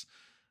Dariax.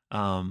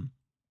 um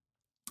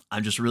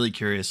I'm just really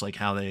curious like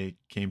how they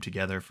came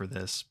together for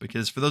this,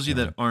 because for those of you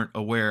mhm. that aren't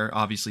aware,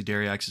 obviously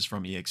Dariax is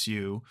from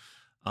EXU.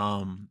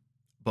 um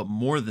but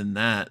more than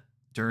that,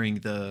 during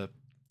the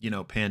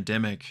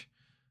pandemic,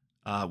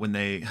 when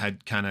they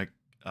had kind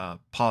of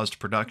paused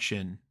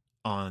production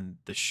on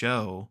the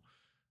show,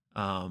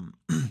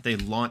 they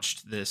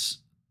launched this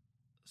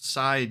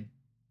side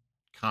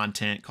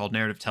content called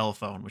Narrative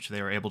Telephone, which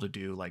they were able to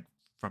do like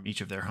from each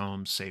of their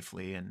homes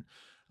safely. And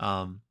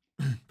um,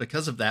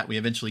 because of that, we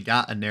eventually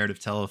got a Narrative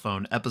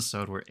Telephone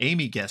episode where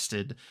Amy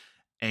guested,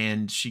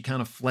 and she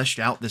kind of fleshed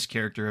out this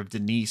character of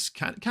Denise,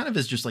 kind of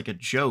as just like a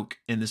joke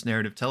in this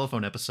Narrative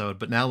Telephone episode.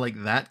 But now,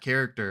 like, that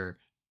character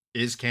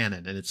is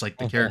canon, and it's like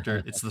the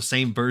character, it's the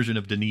same version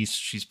of Denise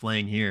she's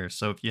playing here.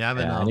 So if you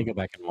haven't, Yeah, I need to go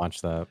back and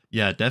watch that.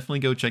 yeah, definitely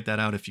go check that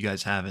out if you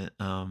guys haven't.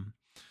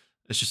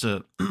 It's just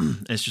a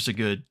it's just a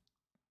good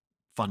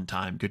fun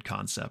time, good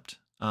concept.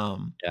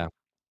 Yeah.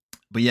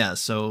 But yeah,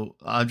 so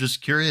I'm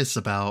just curious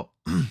about.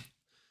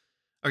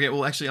 Okay,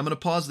 well, actually, I'm gonna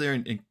pause there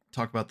and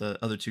talk about the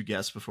other two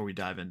guests before we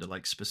dive into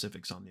like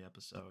specifics on the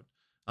episode.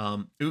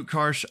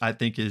 Utkarsh, I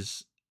think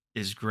is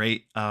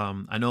great.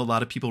 I know a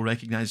lot of people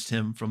recognized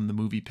him from the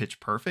movie Pitch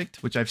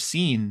Perfect, which I've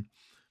seen,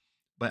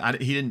 but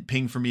he didn't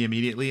ping for me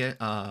immediately.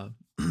 Never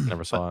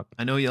But saw it.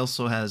 I know he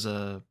also has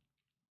a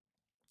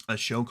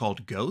show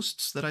called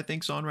Ghosts that I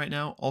think's on right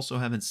now. Also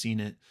haven't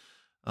seen it.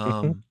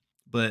 Mhm.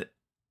 But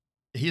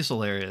he's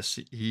hilarious.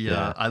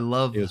 Yeah, I it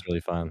love was really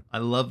fun. I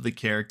love the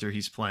character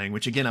he's playing,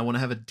 which again, I want to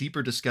have a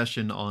deeper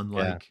discussion on Yeah.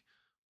 like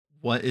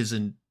what is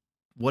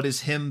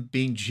him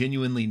being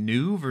genuinely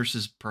new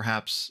versus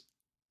perhaps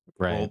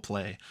role Right.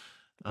 play.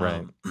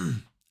 Right.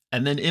 Um,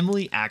 and then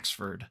Emily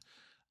Axford.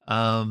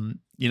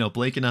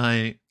 Blake and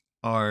I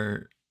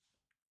are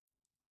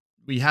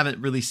we haven't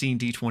really seen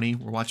D20.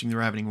 We're watching The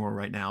Ravening War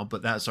right now,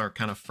 but that's our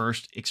kind of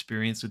first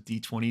experience with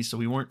D20. So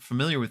we weren't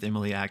familiar with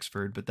Emily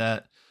Axford, but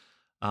that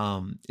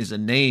is a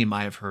name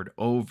I have heard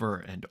over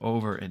and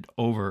over and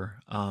over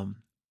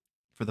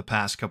for the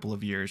past couple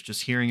of years.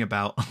 Just hearing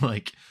about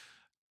like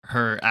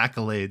her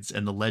accolades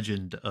and the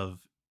legend of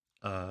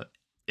uh,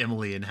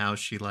 Emily and how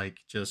she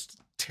like just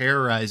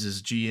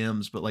terrorizes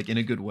GMs, but like in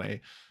a good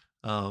way.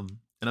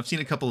 And I've seen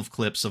a couple of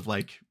clips of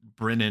like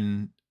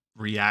Brennan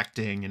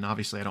reacting, and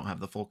obviously I don't have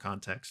the full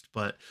context,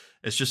 but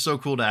it's just so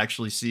cool to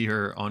actually see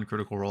her on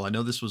Critical Role. I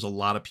know this was a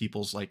lot of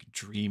people's like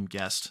dream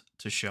guest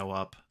to show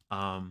up.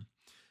 And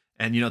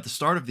at the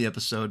start of the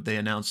episode, they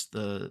announced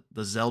the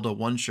Zelda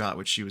one shot,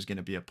 which she was going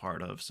to be a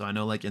part of. So I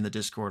know, like in the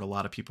Discord, a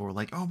lot of people were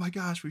like, "Oh my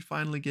gosh, we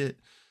finally get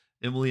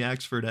Emily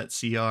Axford at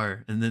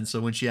CR." And then so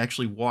when she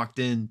actually walked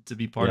in to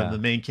be part of Yeah. the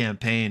main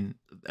campaign,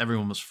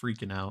 everyone was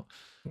freaking out.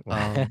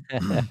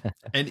 Um,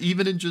 and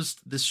even in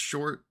just this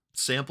short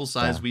sample Yeah.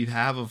 size we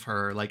have of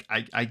her, like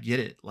I get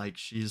it. Like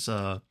she's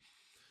a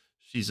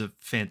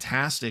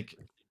fantastic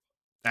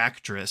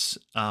actress.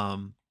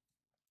 And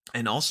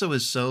also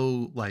is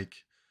so like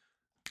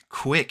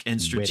quick and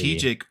Witty.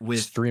 strategic with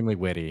Extremely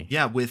witty.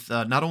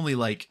 not only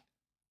like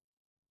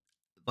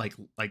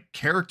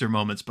character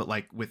moments, but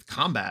like with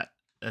combat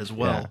as Yeah.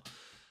 well.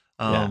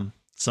 Yeah.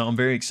 So I'm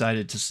very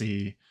excited to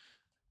see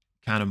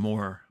kind of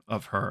more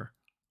of her.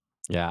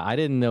 Yeah, I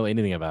didn't know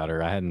anything about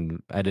her. I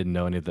didn't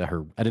know any of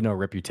I didn't know her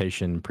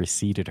reputation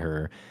preceded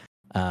her.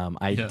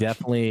 I Yeah.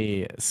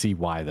 definitely see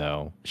why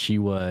though. She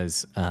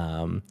was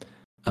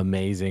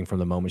amazing from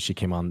the moment she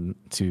came on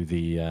to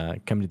the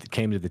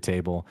came to the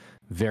table.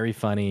 Very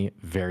funny,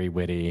 very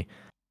witty.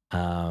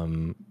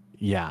 Um,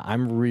 yeah,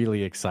 I'm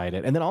really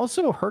excited. And then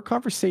also her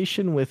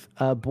conversation with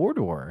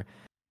Bordor.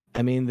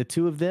 I mean, the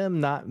two of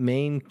them not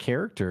main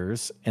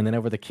characters, and then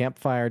over the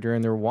campfire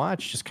during their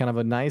watch, just kind of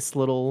a nice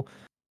little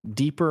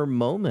deeper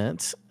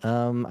moment.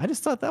 I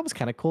just thought that was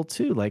kind of cool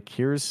too. Like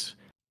here's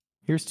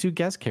two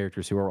guest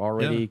characters who are Yeah.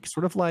 already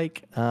sort of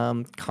like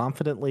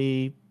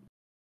confidently,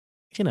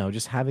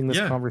 just having this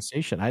Yeah.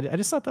 conversation. I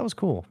just thought that was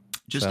cool.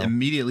 Just So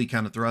immediately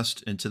kind of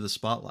thrust into the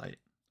spotlight.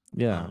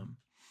 yeah, Um,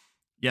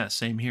 yeah,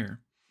 same here.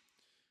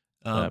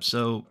 yep.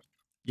 So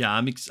yeah,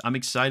 I'm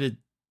excited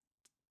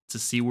to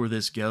see where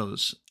this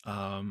goes.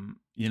 I'm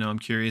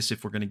curious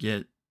if we're going to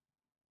get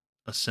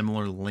a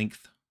similar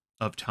length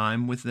of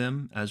time with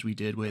them as we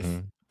did with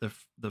Mhm.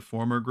 the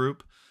former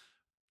group.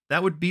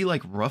 That would be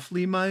like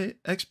roughly my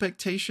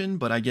expectation,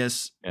 but I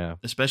guess Yeah.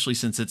 especially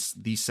since it's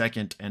the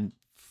second and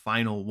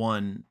final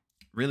one,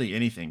 really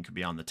anything could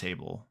be on the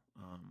table.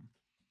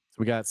 So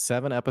we got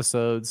 7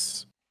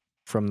 episodes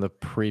from the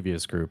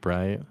previous group,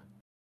 right?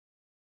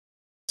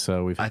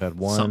 So we've had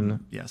one,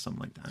 Something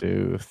like that.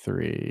 2,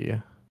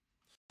 3,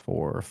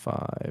 4,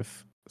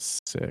 5,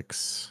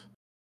 6.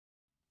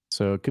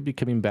 So it could be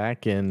coming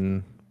back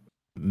in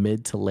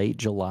mid to late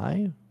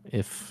July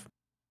if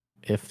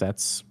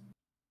that's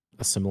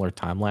a similar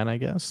timeline, I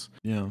guess.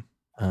 Yeah,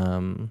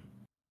 Um,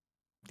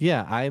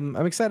 yeah, I'm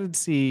excited to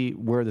see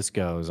where this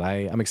goes.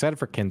 I'm excited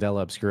for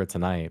Candela Obscura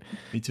tonight,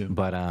 me too.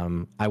 but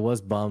I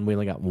was bummed we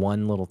only got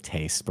one little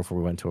taste before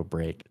we went to a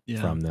break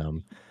Yeah. from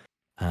them.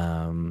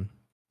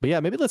 But yeah,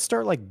 maybe let's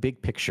start like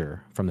big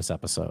picture from this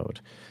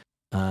episode.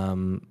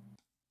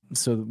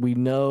 So we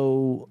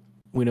know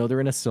they're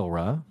in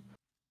Asilra.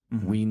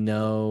 Mhm. We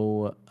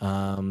know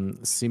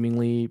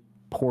seemingly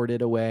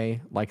ported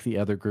away like the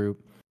other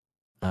group.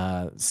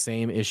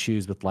 Same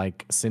issues with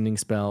like sending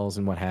spells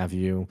and what have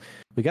you.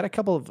 We got a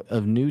couple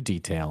of new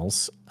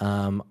details.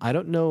 I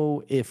don't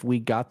know if we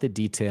got the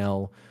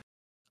detail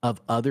of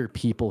other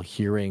people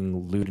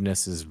hearing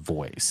Ludinus's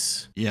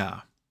voice.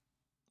 Yeah.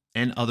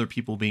 And other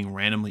people being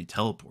randomly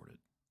teleported.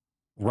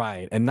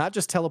 Right. And not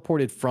just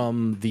teleported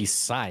from the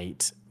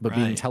site, but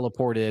being Right.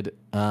 teleported.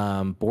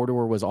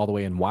 Bordor was all the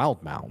way in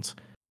Wildmount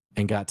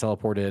and got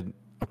teleported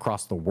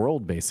across the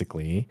world,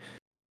 basically.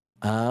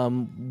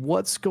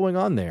 What's going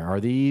on there? Are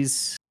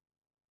these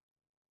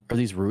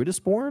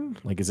Rudisborn?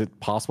 Like, is it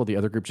possible the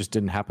other group just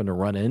didn't happen to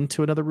run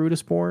into another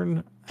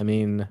Rudisborn? I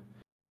mean,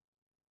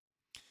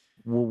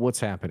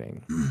 what's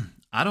happening?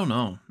 I don't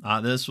know.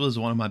 This was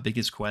one of my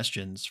biggest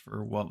questions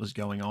for what was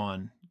going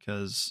on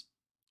because,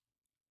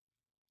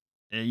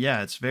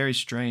 yeah, it's very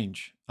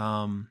strange.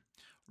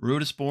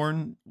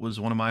 Rudisborn was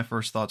one of my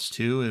first thoughts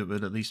too. It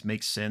would at least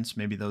make sense.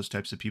 Maybe those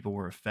types of people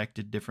were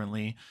affected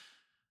differently.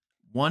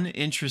 One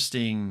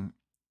interesting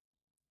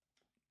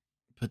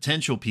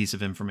potential piece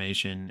of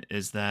information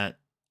is that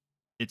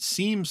it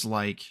seems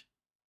like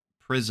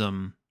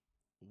Prism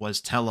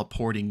was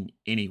teleporting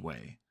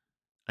anyway.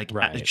 Like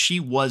Right. she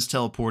was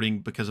teleporting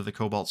because of the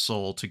Cobalt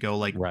Soul to go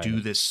like Right. do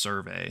this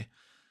survey.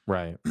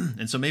 Right.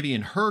 And so maybe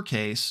in her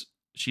case,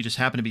 she just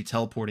happened to be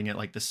teleporting at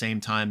like the same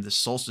time the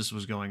solstice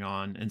was going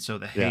on. And so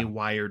the Yeah.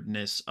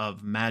 haywiredness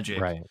of magic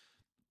Right.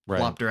 Right.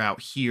 plopped her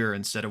out here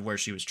instead of where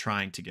she was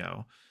trying to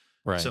go.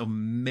 Right. So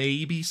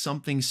maybe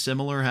something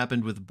similar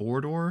happened with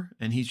Bordor,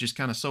 and he's just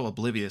kind of so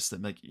oblivious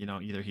that, like,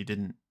 either he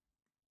didn't,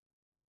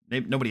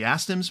 maybe nobody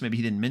asked him, so maybe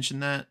he didn't mention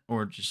that,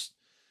 or just,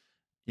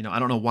 I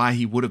don't know why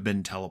he would have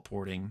been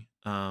teleporting.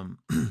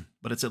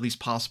 But it's at least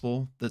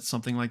possible that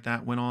something like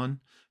that went on.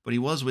 But he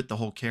was with the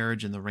whole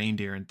carriage and the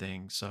reindeer and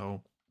thing,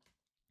 so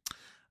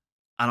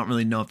I don't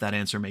really know if that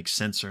answer makes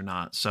sense or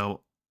not.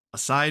 So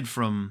aside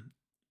from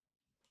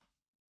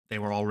they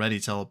were already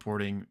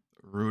teleporting,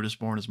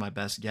 Rudisborn is my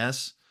best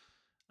guess.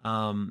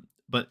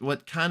 But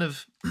what kind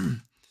of,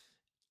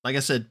 like I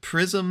said,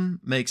 Prism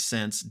makes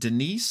sense.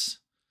 Denise,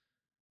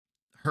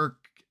 her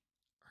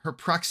her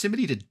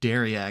proximity to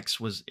Dariax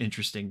was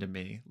interesting to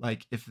me.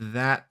 Like, if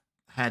that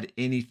had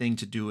anything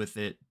to do with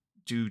it,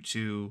 due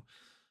to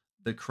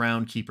the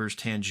Crown Keeper's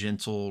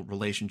tangential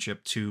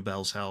relationship to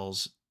Bell's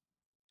Hells,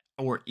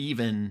 or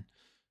even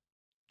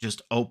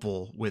just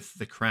Opal with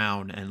the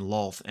crown and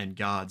Lolth and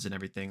gods and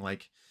everything.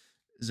 Like,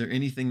 is there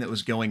anything that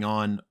was going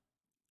on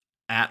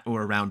at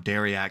or around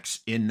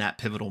Dariax in that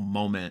pivotal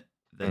moment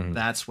that Mhm.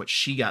 that's what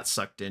she got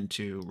sucked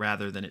into,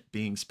 rather than it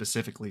being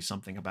specifically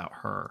something about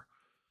her?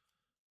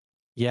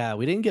 Yeah,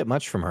 we didn't get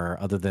much from her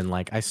other than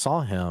like I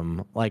saw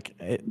him like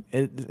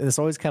this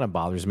always kind of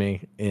bothers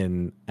me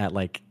in at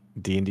like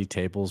D&D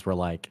tables where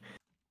like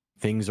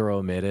things are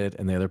omitted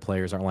and the other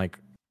players aren't like,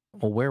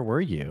 well, where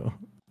were you?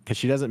 Because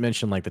she doesn't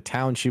mention like the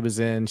town she was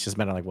in. She just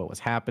meant like what was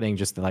happening.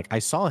 Just like I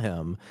saw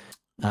him.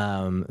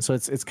 So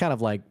it's kind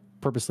of like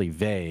purposely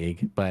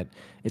vague, but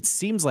it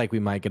seems like we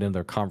might get into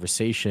their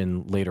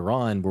conversation later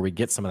on where we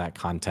get some of that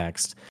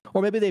context,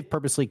 or maybe they've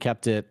purposely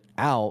kept it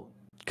out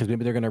because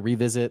maybe they're going to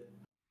revisit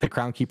the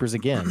Crown Keepers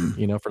again,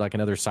 for like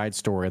another side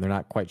story, and they're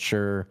not quite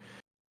sure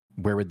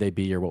where would they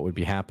be or what would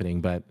be happening.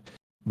 But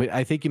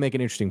I think you make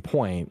an interesting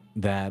point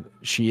that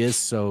she is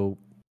so,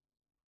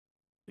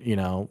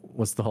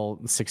 what's the whole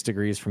 6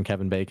 degrees from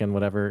Kevin Bacon,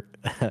 whatever.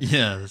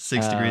 Yeah,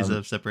 6 degrees um,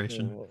 of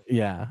separation.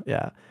 yeah,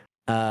 yeah.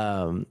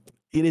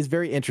 It is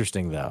very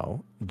interesting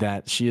though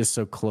that she is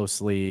so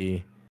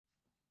closely.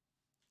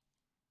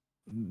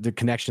 The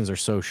connections are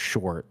so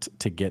short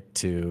to get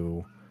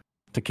to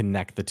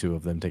connect the two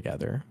of them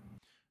together.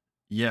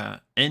 Yeah,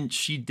 and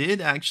she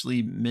did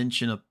actually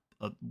mention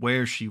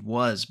where she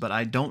was, but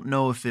I don't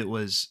know if it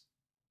was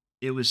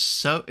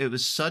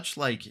such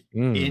like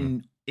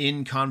Mm,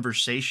 in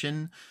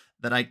conversation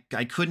that I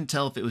couldn't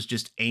tell if it was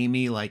just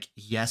Amy like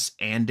yes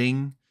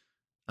anding.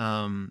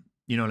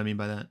 You know what I mean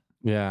by that?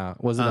 yeah.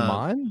 Was it Uh,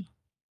 Amon?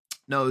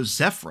 no, it was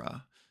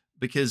Zephra,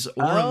 because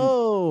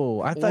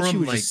Oh, I thought she Orem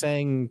was just like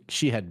saying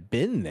she had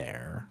been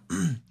there.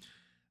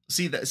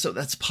 see that, so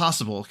that's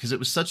possible because it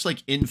was such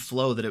like in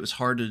flow that it was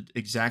hard to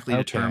exactly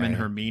determine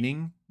her Okay.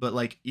 meaning. But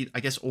like I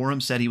guess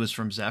Orem said he was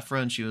from Zephra,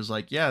 and she was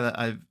like,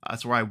 yeah,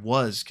 that's where I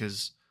was,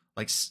 because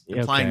like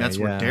implying Okay. that's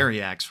where Yeah.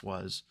 Dariax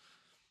was.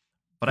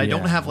 But I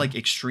don't have Yeah. like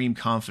extreme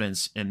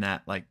confidence in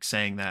that, like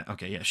saying that,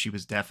 okay, yeah, she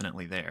was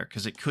definitely there,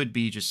 because it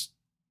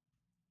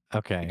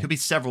Okay. could be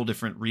several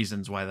different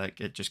reasons why like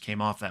it just came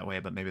off that way,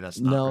 but maybe that's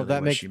not No,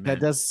 really what she that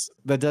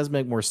meant. does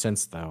make more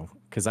sense though,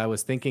 because I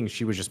was thinking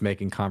she was just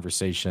making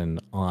conversation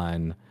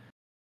on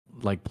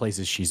like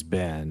places she's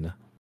been,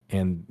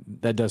 and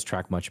that does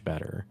track much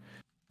better.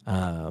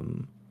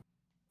 Um,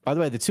 by the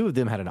way, the two of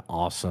them had an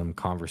awesome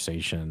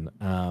conversation,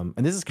 and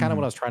this is kind of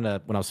what Mhm. I was trying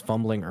to when I was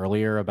fumbling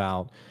earlier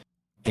about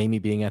Amy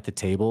being at the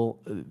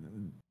table.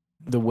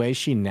 The way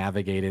she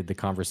navigated the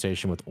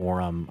conversation with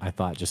Orem, I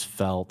thought just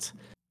felt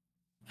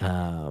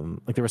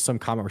like there was some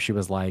comment where she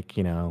was like,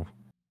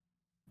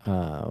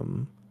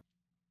 um,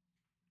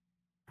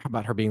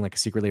 about her being like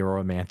secretly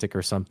romantic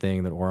or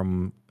something. That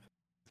Orem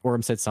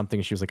said something,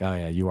 and she was like, "Oh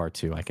yeah, you are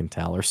too. I can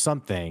tell," or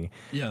something.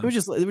 Yeah. It was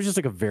just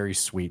like a very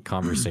sweet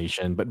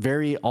conversation, but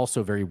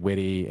also very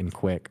witty and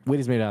quick.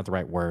 Witty is maybe not the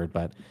right word,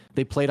 but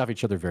they played off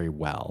each other very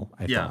well,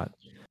 I Yeah. thought.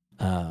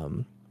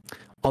 Um,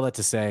 all that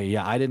to say,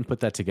 yeah, I didn't put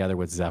that together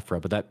with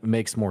Zephyra, but that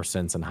makes more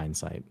sense in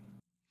hindsight.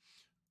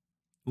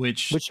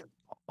 Which Which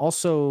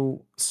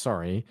also,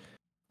 sorry,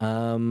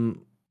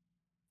 um,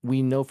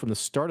 we know from the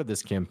start of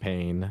this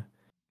campaign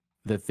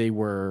that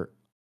were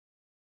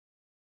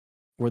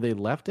they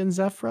left in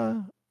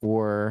Zephyra,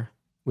 or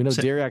we know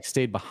sa- Dariac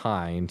stayed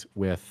behind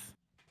with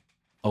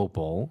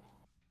Opal,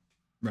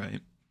 right.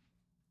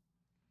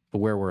 but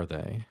where were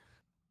they?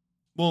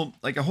 Well,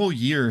 like a whole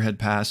year had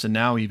passed, and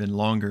now even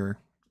longer,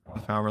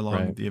 with however long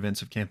Right. the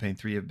events of campaign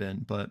 3 have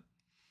been. But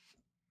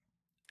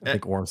I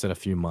think Orm said a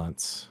few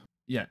months.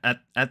 yeah,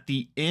 at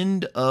the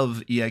end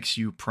of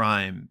EXU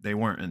Prime, they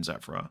weren't in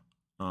Zephyra.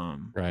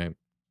 Right.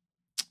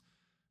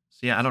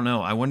 So yeah, I don't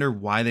know. I wonder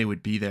why they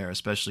would be there,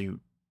 especially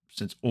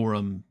since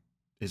Orem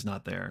is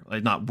not there,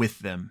 like not with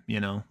them.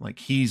 Like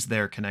he's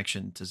their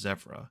connection to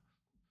Zephyra.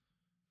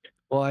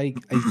 Well, I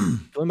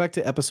going back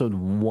to episode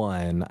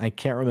 1, I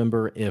can't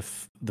remember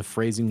if the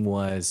phrasing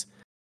was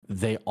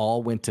they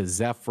all went to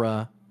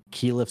Zephyra.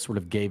 Keyleth sort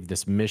of gave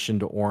this mission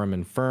to Orm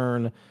and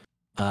Fern.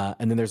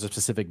 And then there's a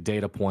specific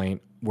data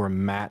point where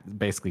Matt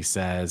basically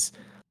says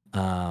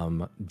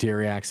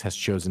Dariax has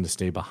chosen to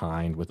stay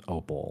behind with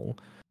Opal.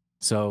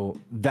 So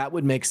that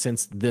would make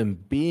sense,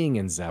 them being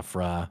in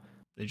Zephyra.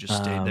 They just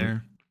stayed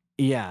there.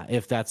 Yeah,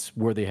 if that's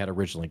where they had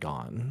originally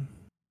gone.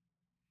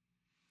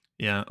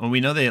 Yeah, well, we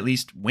know they at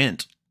least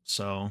went,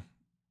 so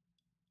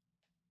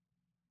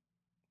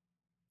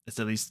it's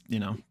at least,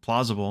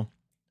 plausible.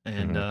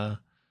 And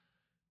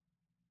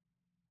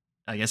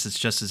I guess it's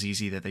just as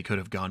easy that they could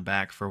have gone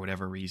back for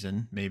whatever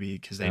reason. Maybe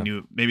because they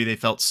knew, maybe they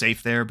felt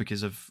safe there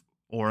because of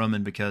Aurum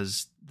and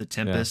because the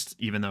Tempest,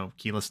 even though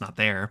Keyleth's not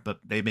there, but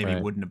they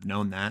maybe wouldn't have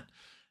known that.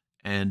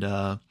 And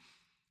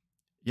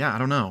yeah, I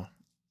don't know.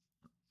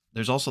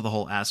 There's also the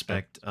whole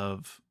aspect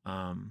of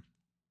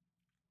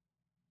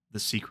the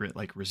secret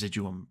like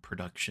residuum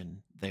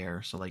production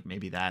there. So like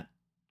maybe that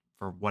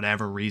for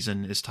whatever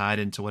reason is tied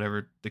into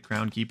whatever the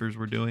Crown Keepers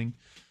were doing.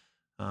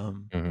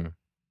 But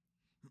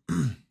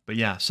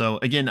yeah, so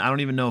again, I don't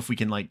even know if we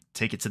can like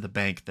take it to the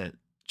bank that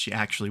she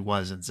actually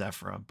was in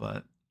Zephyra,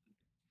 but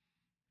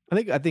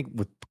I think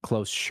with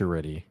close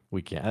surety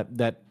we can.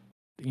 That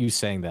you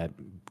saying that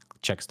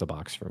checks the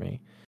box for me.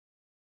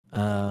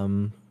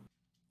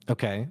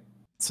 Okay,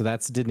 so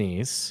that's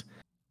Denise.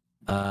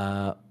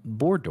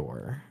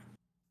 Bordor.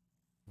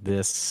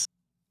 This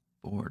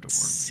Bordor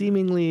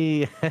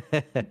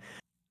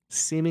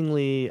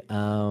seemingly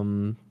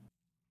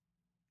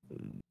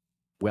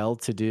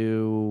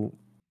well-to-do,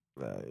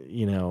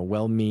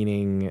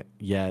 well-meaning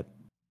yet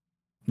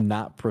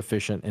not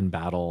proficient in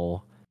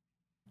battle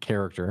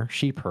character,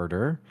 sheep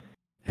herder,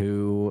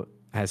 who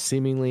has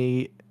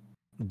seemingly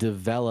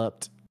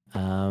developed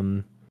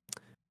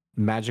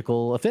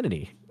magical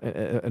affinity,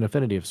 an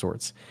affinity of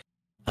sorts.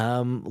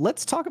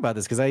 Let's talk about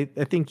this, because I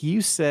think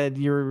you said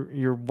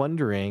you're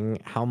wondering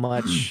how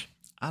much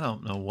I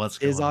don't know what's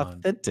going is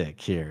authentic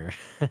here.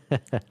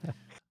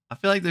 I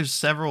feel like there's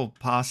several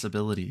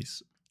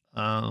possibilities.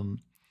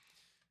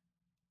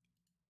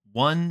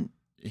 One,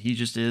 he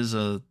just is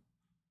a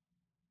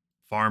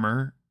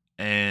farmer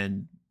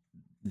and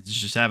he's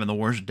just having the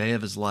worst day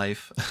of his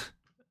life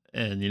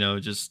and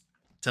just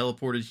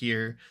teleported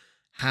here,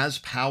 has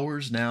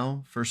powers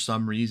now for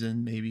some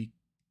reason, maybe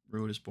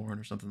Ruin is born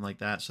or something like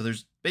that. So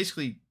there's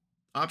basically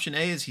option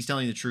A is he's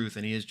telling the truth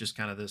and he is just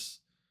kind of this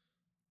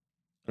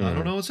I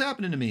don't know what's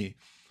happening to me.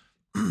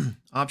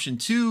 Option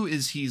 2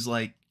 is he's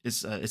like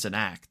it's an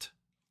act.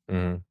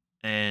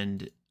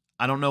 And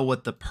I don't know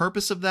what the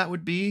purpose of that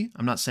would be.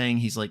 I'm not saying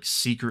he's like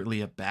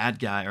secretly a bad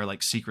guy or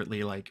like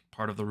secretly like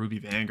part of the Ruby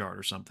Vanguard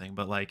or something,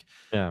 but like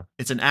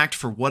it's an act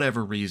for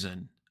whatever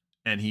reason,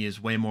 and he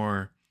is way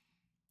more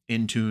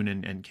in tune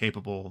and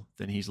capable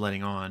than he's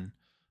letting on.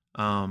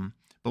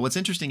 But what's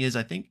interesting is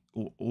I think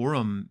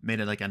Aurum made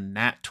it like a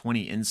nat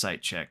 20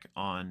 insight check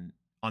on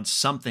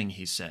something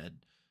he said.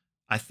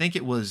 I think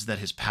it was that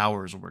his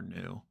powers were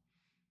new.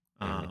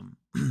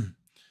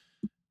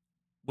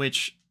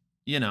 Which,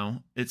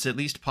 it's at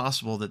least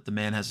possible that the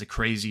man has a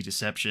crazy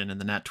deception and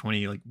the nat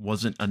 20 like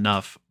wasn't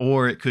enough,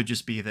 or it could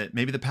just be that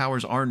maybe the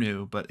powers are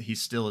new, but he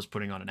still is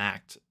putting on an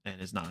act and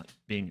is not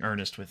being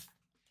earnest with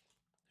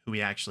who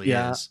he actually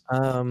is.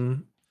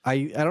 I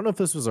don't know if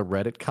this was a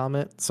Reddit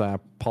comment, so I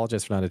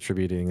apologize for not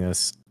attributing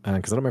this,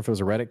 because I don't remember if it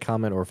was a Reddit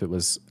comment or if it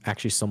was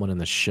actually someone in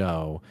the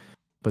show,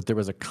 but there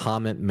was a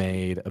comment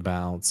made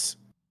about,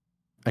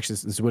 actually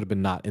this would have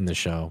been not in the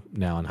show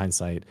now in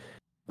hindsight,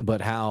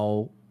 but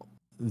how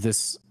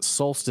this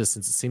solstice,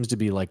 since it seems to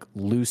be like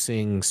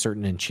loosing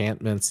certain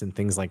enchantments and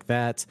things like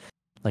that,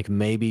 like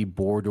maybe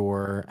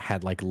Bordor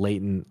had like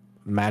latent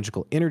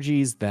magical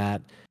energies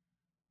that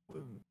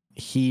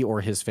he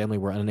or his family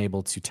were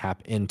unable to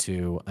tap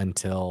into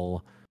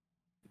until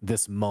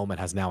this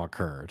moment has now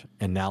occurred,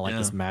 and now like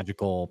this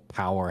magical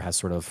power has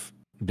sort of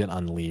been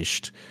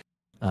unleashed.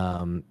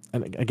 And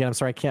again, I'm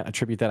sorry, I can't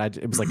attribute that.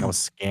 It was like I was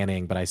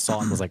scanning, but I saw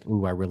it and was like,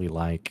 ooh, I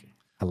like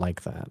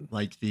that.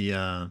 Like the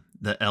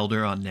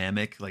Elder on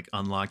Namek, like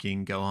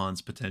unlocking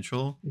Gohan's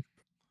potential.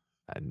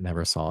 I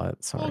never saw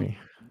it. Sorry.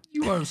 Oh,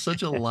 you are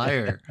such a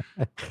liar.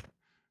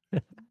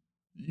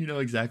 You know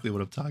exactly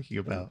what I'm talking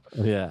about.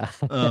 Yeah.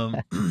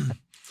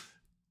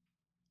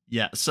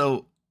 Yeah.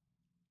 So,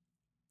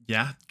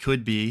 yeah,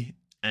 could be.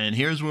 And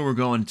here's where we're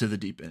going to the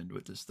deep end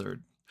with this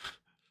third.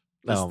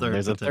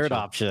 There's a third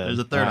option. There's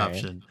a third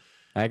option.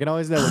 I can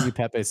always know when you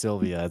Pepe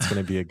Sylvia, it's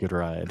going to be a good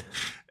ride.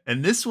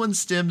 And this one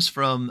stems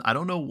from, I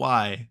don't know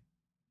why,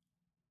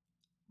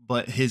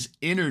 but his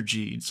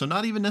energy. So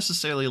not even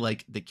necessarily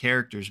like the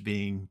characters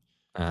being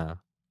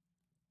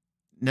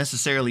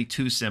necessarily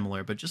too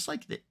similar, but just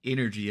like the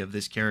energy of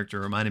this character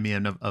reminded me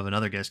of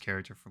another guest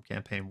character from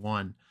Campaign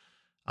 1.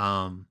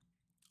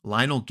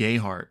 Lionel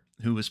Gayhart,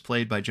 who was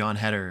played by John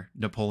Heder,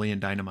 Napoleon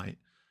Dynamite.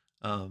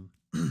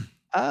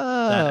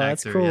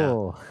 That's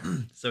cool. Yeah.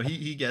 So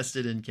he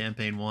guested in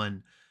Campaign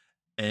 1,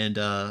 and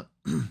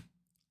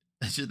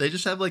they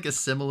just have like a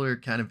similar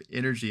kind of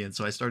energy, and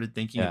so I started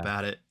thinking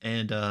about it,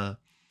 and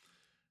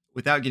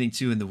without getting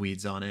too in the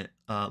weeds on it,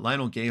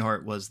 Lionel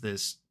Gayhart was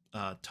this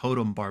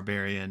totem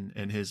barbarian,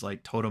 and his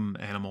like totem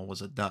animal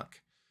was a duck,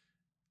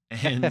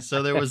 and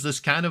so there was this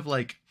kind of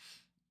like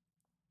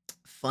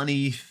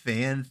funny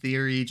fan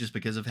theory just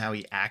because of how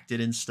he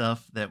acted and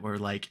stuff that were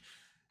like,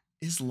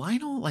 is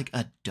Lionel like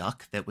a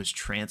duck that was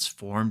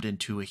transformed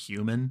into a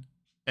human?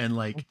 And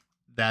like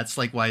that's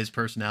like why his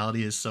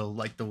personality is so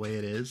like the way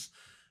it is.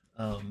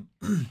 Um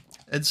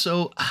and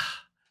so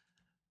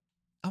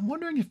I'm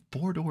wondering if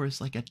Bordor is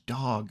like a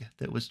dog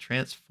that was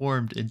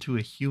transformed into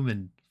a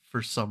human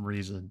for some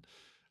reason.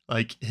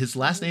 Like his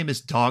last name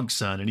is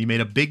Dogson, and he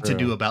made a big to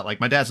do True. about like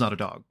my dad's not a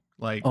dog.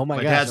 Like Oh my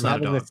my gosh, dad's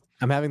not a dog.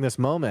 I'm having this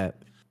moment.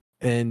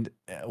 And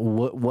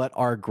what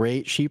are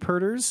great sheep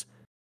herders?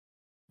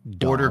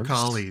 Border Dogs.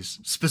 collies,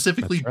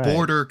 specifically That's right.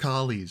 border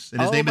collies,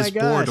 and his Oh name my is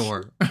gosh.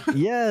 Bordor. That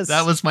Yes.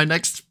 was my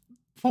next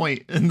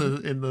point in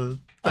the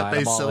All right, Pepe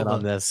I'm all in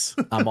on Silva. this.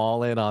 I'm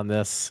all in on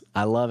this.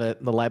 I love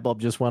it. The light bulb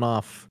just went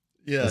off.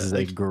 This Yeah, is a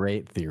like,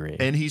 great theory.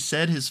 and he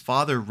said his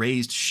father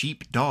raised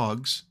sheep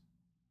dogs,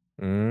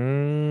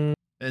 Mm,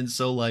 and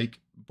so like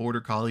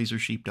border collies are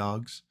sheep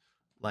dogs.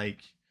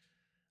 Like,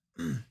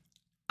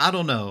 I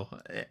don't know.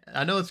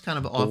 I know it's kind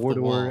of off the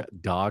Bordor wall,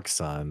 dog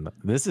son.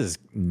 This is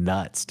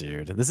nuts,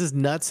 dude. This is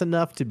nuts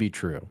enough to be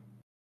true.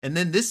 and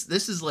then this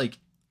is like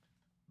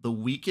the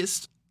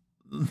weakest.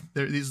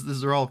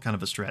 These are all kind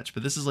of a stretch,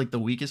 but this is like the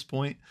weakest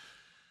point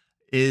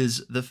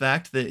is the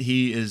fact that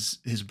his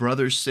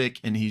brother's sick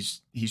and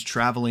he's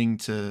traveling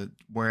to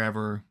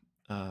wherever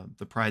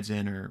the Pride's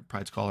Inn or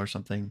Pride's Call or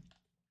something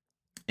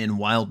in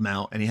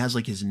Wildmount, and he has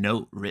like his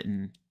note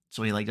written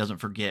so he like doesn't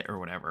forget or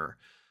whatever.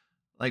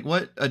 Like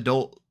what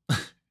adult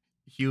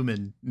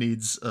human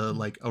needs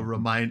like a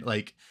remind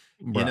like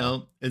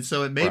Bro. And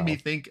so it made me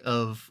Bro. think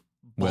of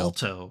Will.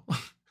 Balto,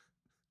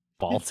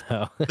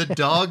 Balto. the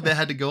dog that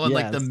had to go on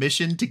like the Yes.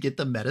 mission to get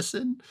the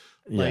medicine.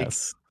 Like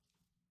Yes.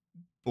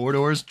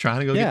 Bordor's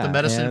trying to go get the Yeah.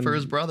 medicine for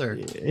his And, brother.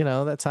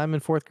 that time in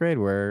fourth grade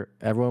where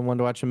everyone wanted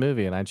to watch a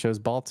movie and I chose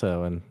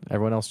Balto and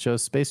everyone else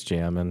chose Space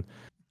Jam. And,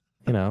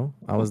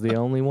 I was the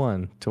only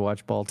one to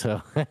watch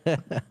Balto.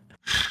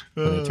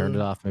 When they turned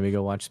it off, made me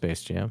go watch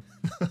Space Jam.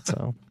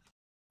 So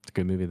it's a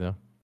good movie, though.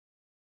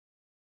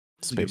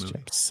 It's a good Space Jam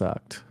movie.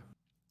 sucked.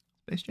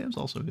 Space Jam's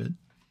also good.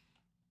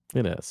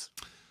 It is.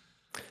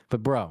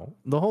 But, bro,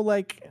 the whole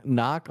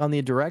knock on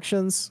the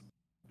directions,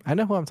 I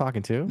know who I'm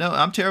talking to. No,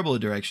 I'm terrible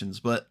at directions,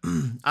 but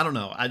I don't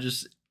know. I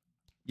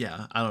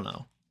don't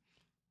know.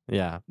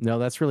 Yeah. No,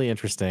 that's really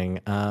interesting.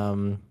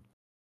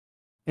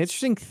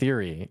 Interesting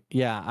theory.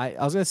 Yeah.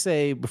 I was going to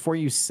say, before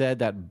you said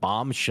that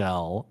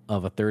bombshell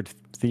of a third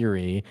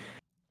theory,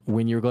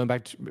 when you were going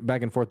back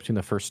and forth between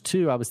the first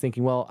two, I was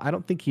thinking, well, I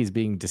don't think he's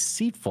being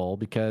deceitful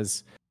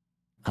because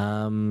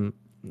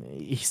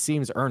he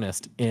seems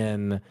earnest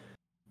in.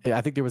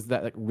 I think there was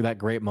that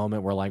great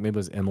moment where maybe it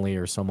was Emily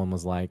or someone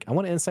was like, I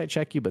want to insight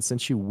check you, but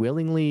since you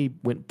willingly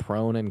went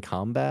prone in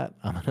combat,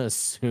 I'm going to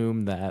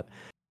assume that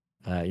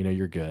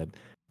you're good.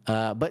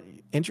 But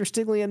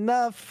interestingly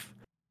enough,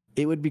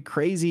 it would be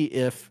crazy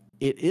if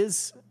it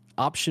is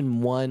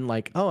option one,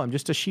 I'm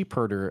just a sheep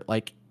herder,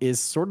 is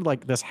sort of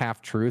like this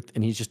half truth,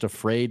 and he's just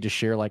afraid to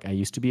share, I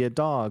used to be a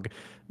dog.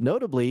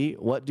 Notably,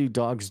 what do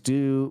dogs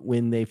do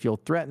when they feel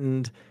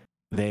threatened?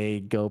 They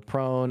go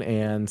prone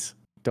and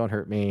don't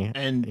hurt me,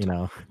 And and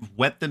wet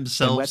wet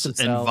themselves and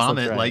themselves. That's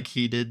vomit right. like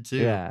he did too.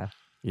 Yeah.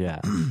 Yeah.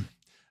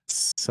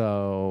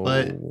 So,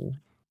 But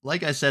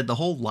like I said, the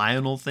whole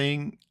Lionel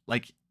thing,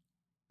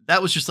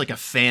 that was just like a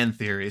fan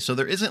theory. So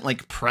there isn't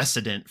like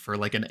precedent for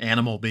like an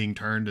animal being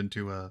turned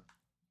into a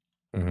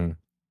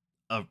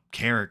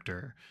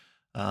character.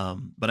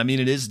 But I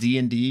mean, it is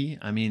D&D.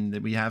 I mean,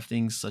 we have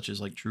things such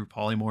as like true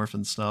polymorph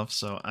and stuff.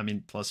 So I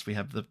mean, plus we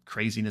have the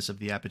craziness of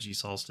the Apogee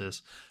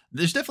Solstice.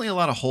 There's definitely a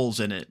lot of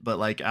holes in it, but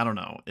I don't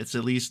know. It's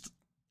at least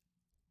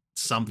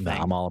something. No,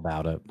 I'm all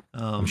about it.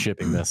 I'm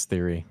shipping this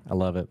theory. I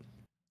love it.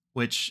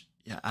 Which,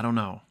 yeah, I don't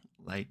know.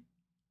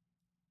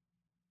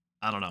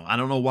 I don't know. I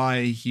don't know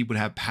why he would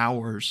have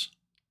powers.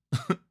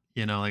 I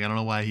don't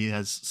know why he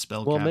has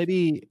spell. Well,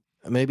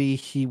 maybe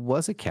he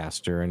was a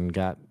caster and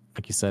got,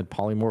 like you said,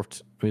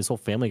 polymorphed. His whole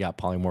family got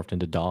polymorphed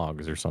into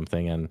dogs or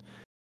something, and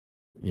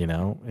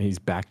he's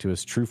back to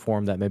his true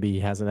form that maybe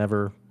he hasn't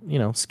ever,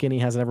 Skinny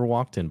hasn't ever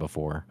walked in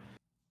before.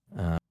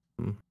 I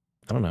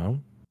don't know.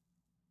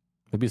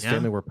 Maybe his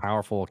family were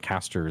powerful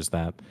casters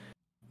that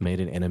made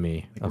an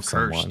enemy of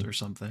someone cursed or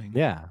something.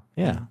 Yeah.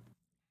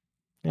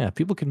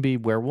 People can be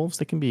werewolves.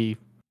 They can be,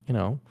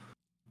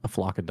 a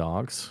flock of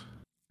dogs.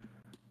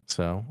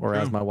 So, or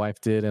as my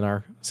wife did in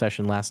our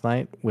session last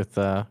night with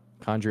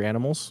conjure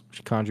animals,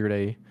 she conjured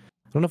I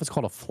don't know if it's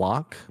called a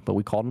flock, but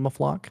we called them a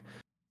flock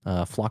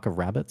of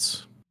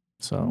rabbits.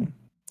 So,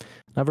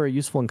 not very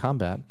useful in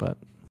combat, but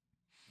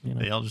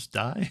they all just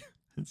die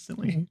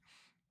instantly.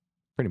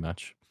 Pretty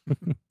much.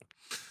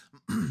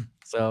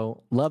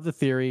 So, love the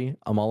theory.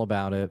 I'm all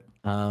about it.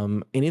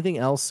 Anything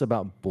else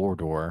about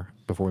Bordor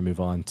before we move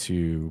on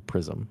to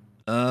Prism?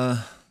 Let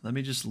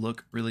me just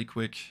look really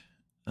quick.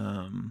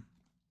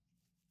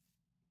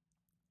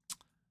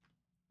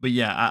 But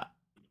yeah,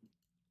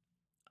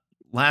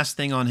 last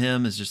thing on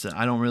him is just that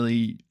I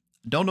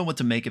don't know what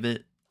to make of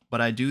it,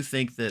 but I do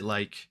think that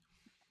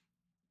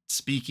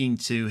speaking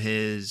to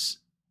his,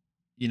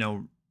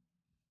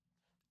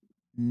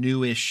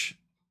 newish,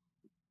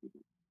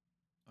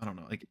 I don't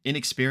know, like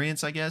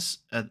inexperience, I guess,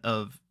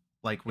 of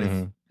like with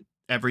Mhm.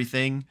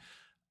 everything.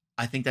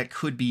 I think that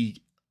could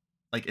be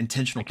like I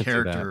intentional could see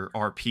that. character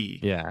RP.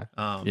 Yeah.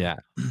 Um, Yeah.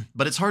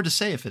 but it's hard to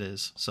say if it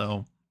is.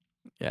 So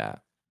Yeah.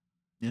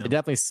 It yeah,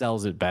 definitely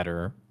sells it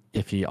better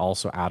if he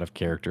also out of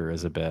character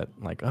is a bit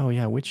like, oh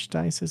yeah, which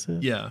dice is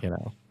it? yeah, You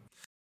know.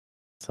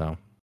 So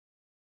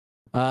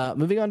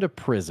moving on to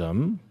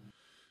Prism.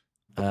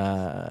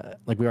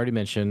 Like we already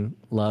mentioned,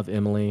 love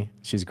Emily.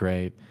 She's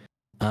great.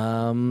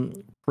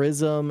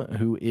 Prism,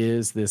 who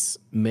is this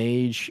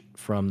mage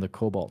from the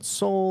Cobalt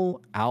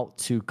Soul, out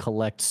to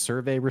collect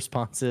survey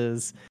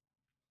responses.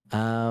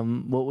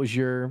 What'd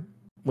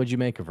you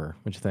make of her?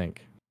 What'd you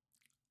think?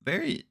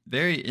 very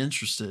very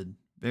interested.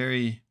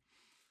 Very,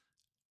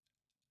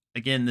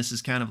 again, this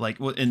is kind of like,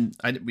 well, and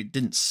we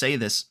didn't say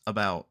this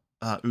about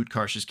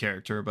Utkarsh's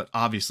character, but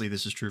obviously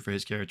this is true for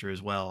his character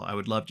as well. I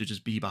would love to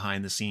just be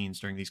behind the scenes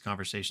during these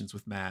conversations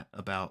with Matt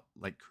about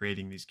like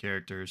creating these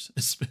characters,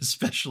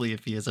 especially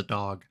if he is a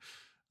dog.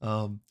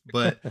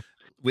 But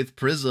with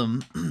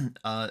Prism,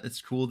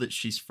 it's cool that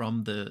she's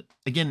from the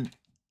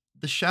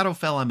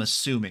Shadowfell. I'm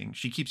assuming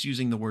she keeps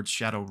using the word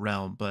Shadow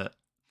Realm, but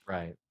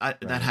Right.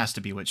 that Right. has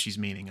to be what she's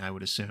meaning, I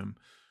would assume.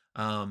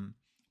 Um,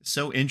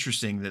 so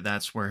interesting that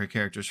that's where her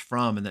character's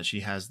from, and that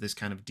she has this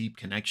kind of deep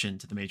connection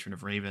to the Matron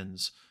of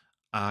Ravens,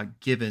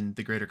 given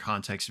the greater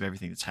context of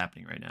everything that's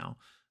happening right now.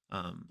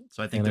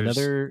 So I think And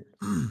there's,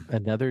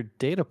 another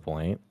data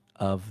point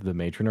of the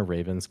Matron of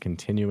Ravens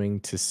continuing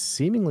to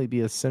seemingly be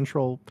a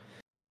central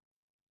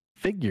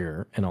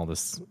figure in all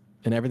this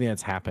and everything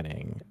that's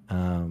happening.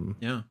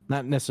 yeah,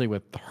 Not necessarily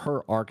with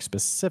her arc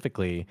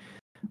specifically,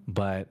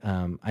 but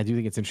I do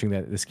think it's interesting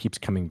that this keeps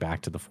coming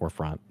back to the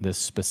forefront, this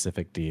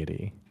specific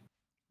deity.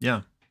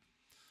 yeah.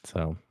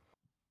 So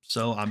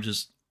So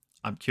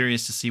I'm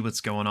curious to see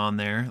what's going on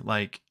there.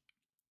 Like,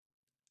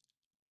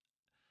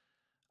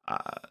 uh,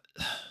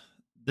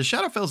 the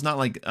Shadowfell is not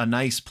like a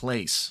nice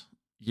place,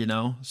 you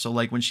know. So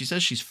like when she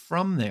says she's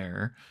from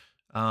there,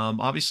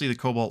 obviously the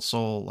Cobalt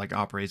Soul like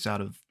operates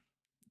out of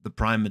the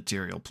Prime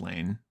Material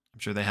plane. I'm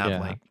sure they have yeah,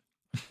 like,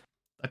 I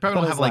I probably thought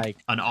don't it have was like like,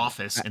 an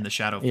office I- in the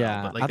Shadowfell,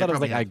 yeah, but like I they thought it was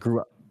probably like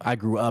have. I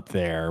grew up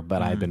there,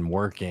 but I've Mhm. been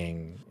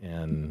working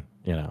in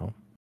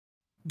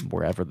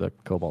wherever the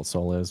Cobalt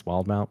Soul is,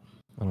 Wildmount.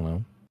 I don't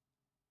know.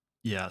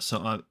 Yeah,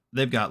 so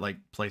they've got like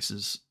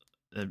places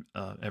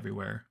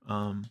everywhere.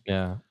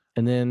 Yeah,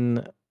 and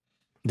then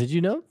did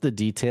you note the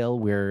detail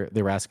where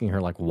they were asking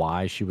her like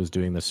why she was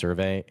doing the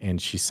survey,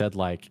 and she said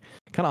like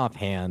kind of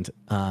offhand,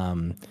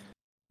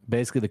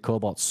 basically the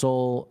Cobalt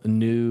Soul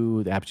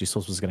knew the Apogee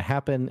Soul was going to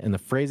happen, and the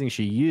phrasing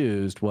she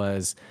used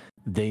was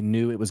they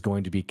knew it was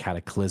going to be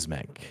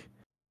cataclysmic,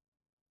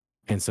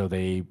 and so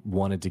they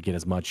wanted to get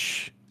as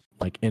much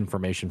like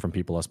information from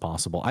people as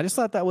possible. I just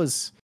thought that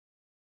was,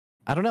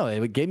 I don't know,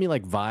 it gave me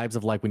like vibes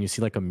of like when you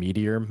see like a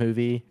meteor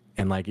movie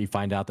and like you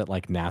find out that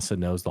like NASA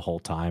knows the whole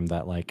time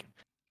that like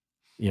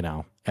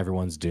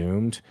everyone's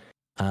doomed.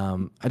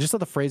 I just thought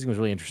the phrasing was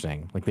really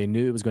interesting. Like they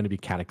knew it was going to be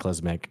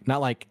cataclysmic, not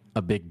like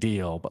a big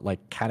deal, but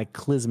like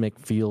cataclysmic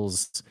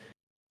feels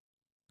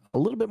a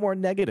little bit more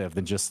negative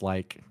than just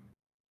like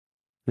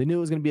they knew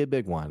it was going to be a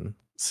big one.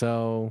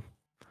 So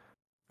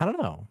I don't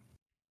know.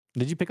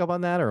 Did you pick up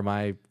on that, or am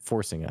I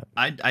forcing it?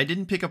 I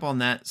didn't pick up on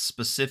that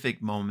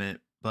specific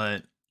moment,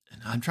 but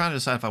I'm trying to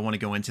decide if I want to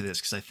go into this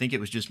because I think it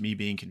was just me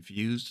being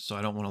confused, so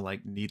I don't want to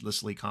like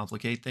needlessly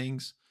complicate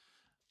things.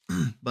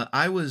 But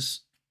I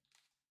was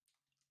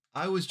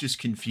just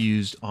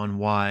confused on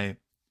why,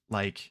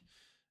 like,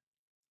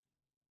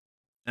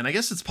 and I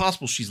guess it's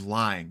possible she's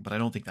lying, but I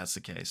don't think that's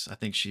the case. I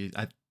think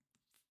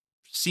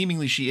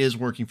seemingly she is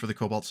working for the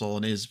Cobalt Soul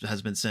and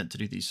has been sent to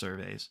do these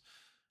surveys.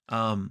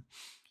 Um,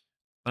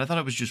 but I thought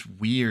it was just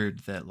weird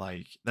that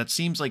like that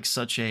seems like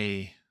such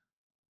a,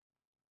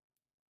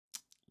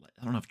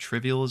 I don't know if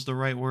trivial is the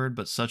right word,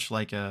 but such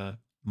like a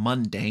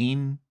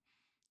mundane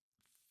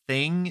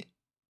thing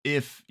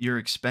if you're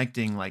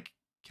expecting like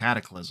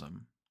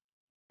cataclysm.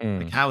 Like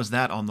Mm. how is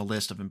that on the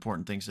list of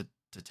important things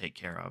to take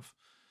care of?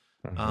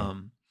 Mhm.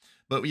 Um,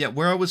 but yeah,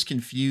 where I was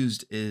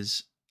confused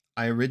is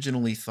I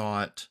originally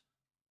thought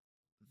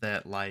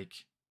that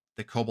like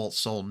the Cobalt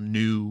Soul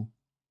knew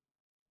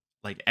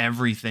like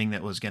everything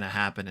that was going to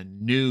happen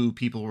and knew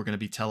people were going to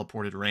be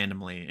teleported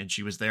randomly, and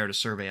she was there to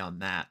survey on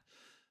that.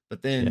 But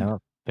Yeah, I then,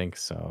 don't think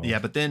so. yeah,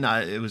 but then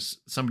it was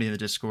somebody in the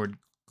Discord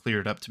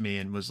cleared it up to me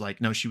and was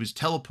like, no, she was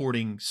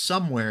teleporting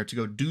somewhere to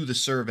go do the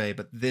survey,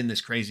 but then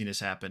this craziness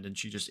happened and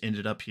she just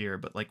ended up here,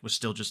 but like was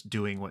still just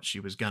doing what she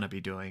was gonna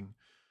be doing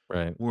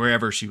Right.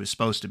 wherever she was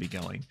supposed to be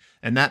going.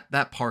 And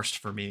that parsed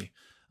for me.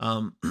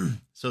 Um,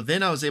 so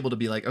then I was able to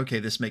be like, okay,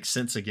 this makes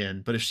sense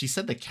again. But if she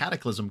said the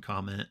cataclysm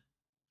comment,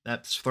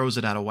 that throws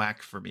it out of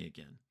whack for me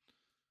again.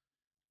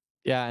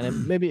 Yeah,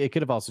 and maybe it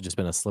could have also just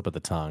been a slip of the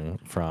tongue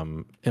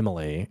from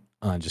Emily,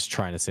 just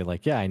trying to say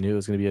like, yeah, I knew it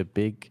was going to be a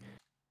big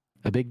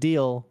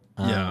deal.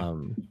 Yeah.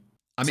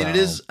 I mean, it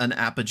So is an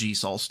apogee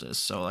solstice,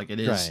 so like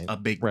it is right, a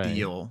big right,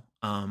 deal.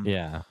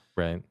 yeah,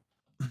 right,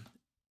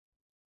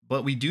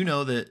 But we do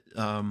know that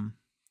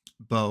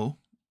Bo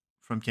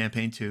from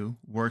campaign 2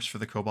 works for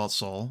the Cobalt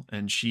Soul,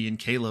 and she and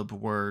Caleb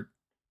were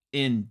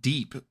in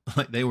deep,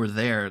 like they were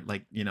there,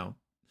 like,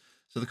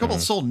 so the Cobalt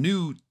Mhm. Soul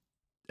knew,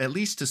 at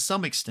least to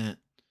some extent,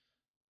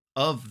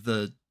 of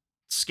the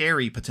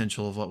scary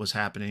potential of what was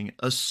happening,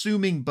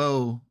 assuming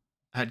Bo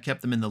had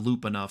kept them in the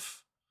loop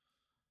enough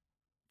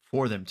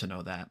for them to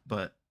know that.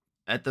 But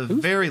at the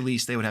Who's very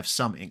least, they would have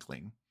some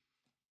inkling.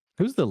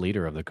 who's the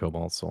leader of the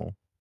Cobalt Soul?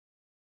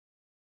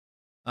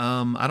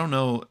 I don't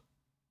know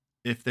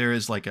if there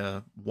is like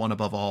a one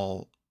above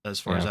all as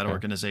far as Yeah, that okay.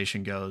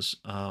 organization goes.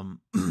 I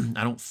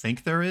don't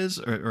think there is,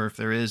 or if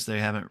there is, they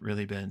haven't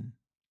really been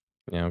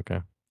Yeah,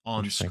 okay. on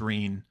Interesting.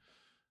 screen.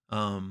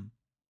 Um,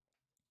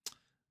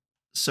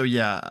 so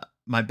yeah,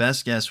 my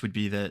best guess would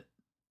be that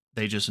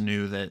they just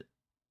knew that,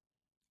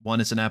 one,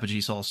 it's an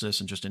apogee solstice,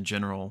 and just in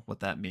general, what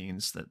that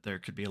means, that there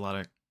could be a lot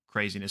of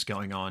craziness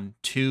going on.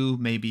 Two,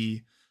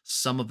 maybe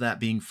some of that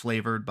being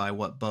flavored by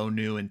what Bo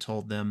knew and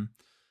told them.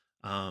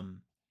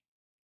 Um,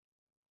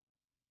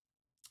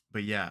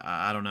 but yeah,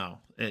 I don't know.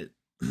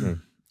 Hmm,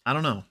 I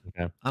don't know.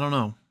 okay. I don't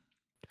know.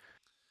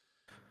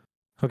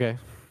 Okay.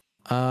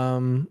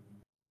 Um,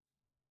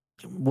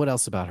 what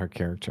else about her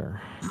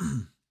character?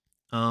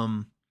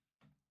 um,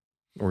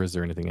 Or is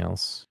there anything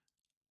else?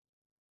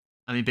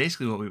 I mean,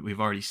 basically what we've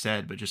already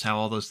said, but just how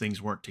all those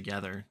things work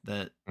together.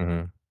 That,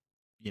 Mhm.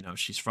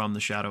 she's from the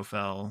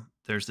Shadowfell.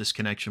 There's this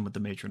connection with the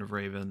Matron of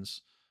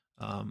Ravens.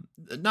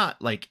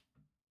 Not like,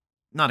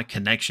 not a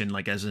connection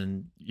like as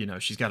in,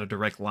 she's got a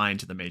direct line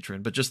to the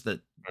Matron, but just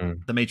that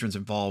Mm. the Matron's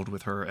involved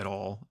with her at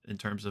all in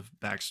terms of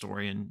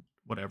backstory and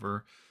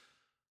whatever.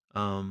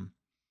 Um,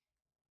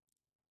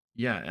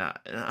 yeah.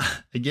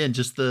 Again,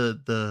 just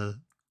the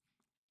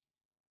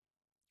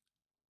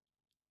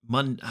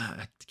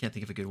I can't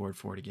think of a good word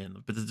for it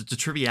again, but the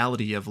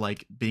triviality of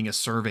like being a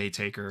survey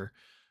taker,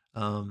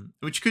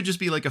 which could just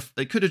be like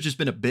it could have just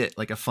been a bit,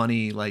 like a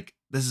funny, like,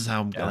 this is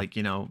how I'm Yeah. like,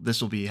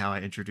 this will be how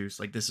I introduce,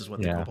 like, this is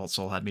what the Yeah. Cobalt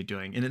Soul had me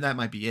doing, and that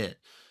might be it.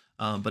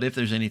 But if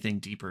there's anything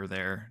deeper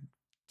there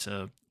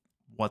to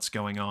what's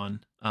going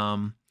on,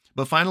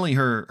 but finally,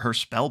 her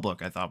spell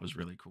book I thought was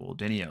really cool,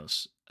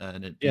 Denios,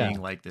 and it Yeah.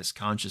 being like this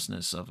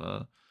consciousness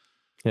of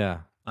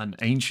Yeah. an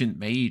ancient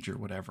mage or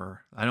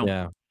whatever.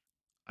 Yeah.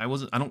 I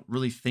don't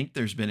really think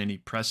there's been any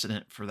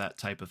precedent for that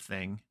type of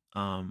thing.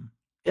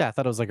 Yeah, I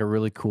thought it was like a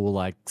really cool,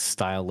 like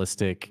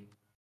stylistic,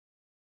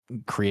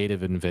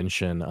 creative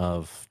invention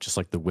of just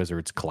like the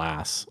wizard's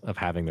class of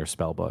having their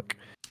spell book.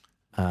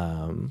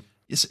 Um,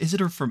 is it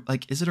her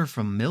is it her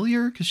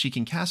familiar, because she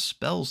can cast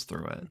spells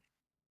through it,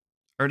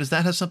 or does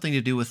that have something to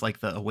do with like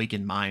the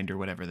awakened mind or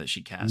whatever that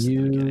she cast at the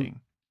you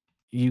beginning?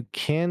 you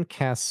can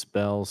cast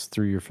spells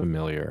through your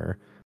familiar.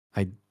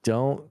 I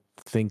don't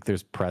think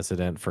there's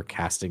precedent for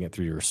casting it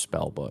through your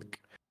spell book.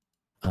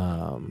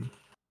 Um,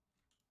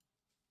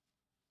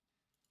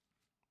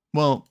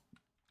 Well,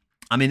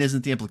 I mean,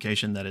 isn't the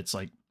implication that it's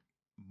like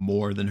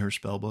more than her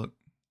spell book?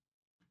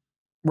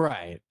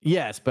 right.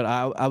 Yes, but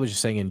I was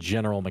just saying in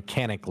general,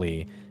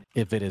 mechanically,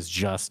 if it is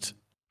just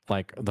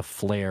like the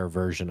flare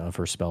version of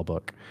her spell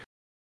book.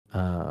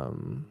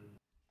 Um,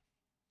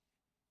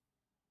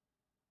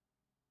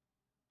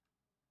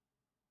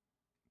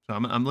 So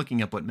I'm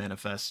looking up what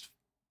manifest.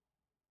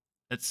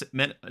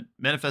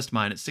 Manifest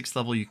mind at 6th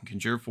level. You can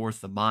conjure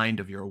forth the mind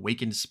of your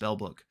awakened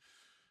spellbook.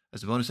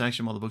 As a bonus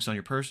action, while the book's on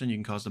your person, you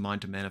can cause the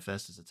mind to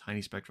manifest as a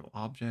tiny spectral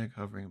object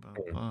hovering above.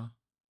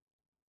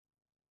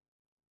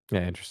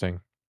 yeah, interesting.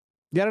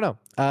 Yeah, I don't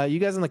know. You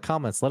guys in the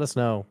comments, let us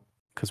know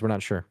because we're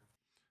not sure.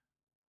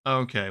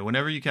 Okay,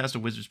 whenever you cast a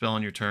wizard spell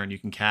on your turn, you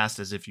can cast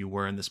as if you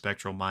were in the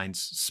spectral mind's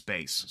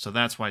space. So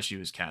that's why she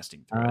was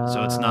casting through it.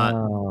 So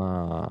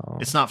Oh,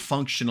 it's not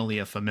functionally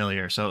a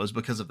familiar. So it was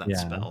because of that yeah,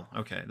 spell.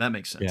 Okay, that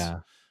makes sense.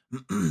 yeah.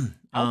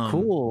 How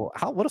cool!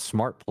 What a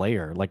smart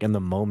player! Like in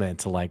the moment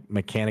to like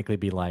mechanically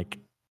be like,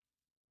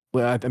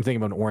 well, I'm thinking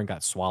about when Orin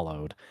got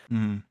swallowed.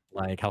 mhm,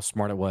 Like how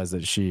smart it was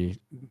that she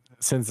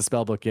sends the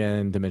spell book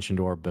in, Dimension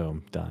Door,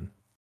 boom, done.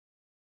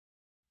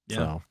 yeah.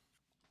 So,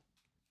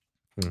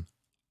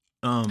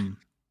 Um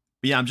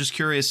but yeah, I'm just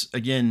curious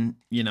again,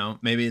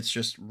 maybe it's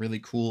just really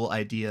cool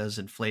ideas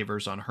and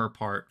flavors on her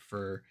part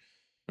for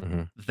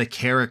mhm. the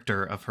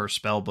character of her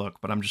spell book,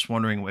 but I'm just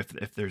wondering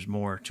if there's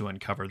more to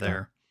uncover Yeah,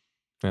 there.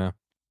 yeah.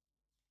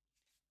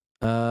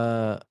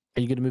 Are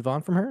you going to move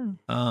on from her?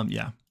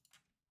 Yeah.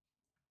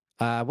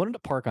 I wanted to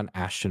park on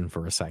Ashton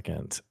for a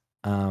second.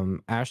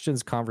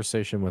 Ashton's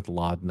conversation with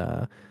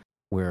Laudna,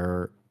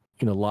 where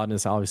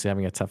Laudna's obviously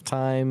having a tough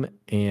time,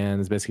 and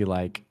it's basically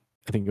like,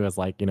 I think it was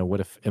like, what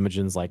if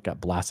Imogen's like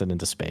got blasted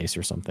into space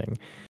or something?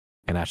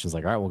 And Ashton's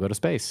like, all right, we'll go to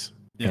space.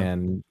 Yeah.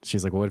 And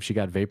she's like, well, what if she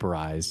got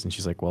vaporized? And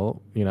she's like,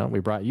 well, we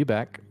brought you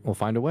back. We'll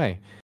find a way.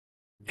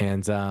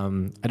 And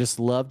I just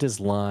loved his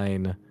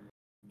line,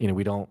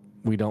 we don't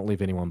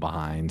leave anyone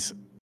behind,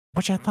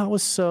 which I thought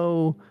was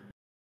so.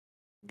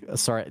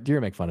 Sorry, you're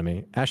gonna make fun of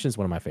me. Ashton's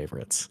one of my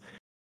favorites.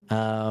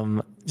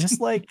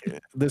 Just like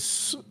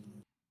this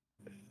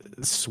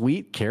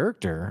sweet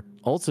character,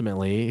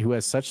 ultimately, who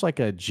has such like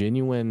a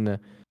genuine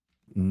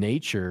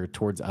nature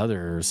towards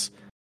others.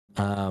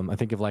 I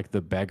think of like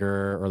the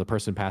beggar or the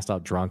person passed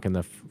out drunk in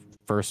the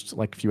first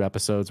like few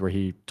episodes where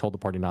he told the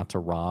party not to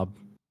rob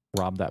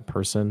that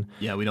person.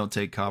 Yeah, we don't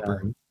take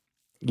copper.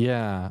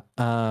 Yeah.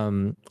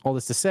 All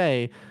this to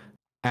say,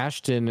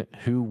 Ashton,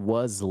 who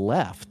was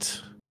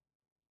left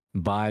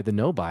by the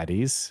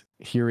nobodies,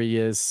 here he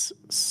is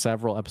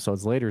several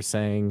episodes later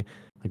saying,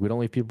 like, we don't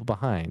leave people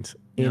behind.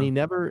 And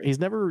Yeah. he's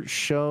never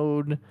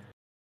showed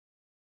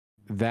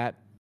that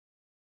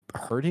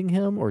hurting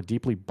him or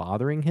deeply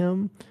bothering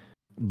him,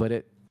 but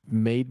it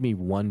made me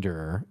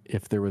wonder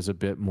if there was a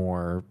bit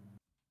more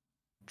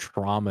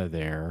trauma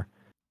there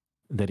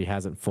that he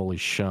hasn't fully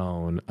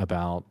shown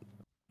about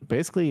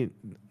basically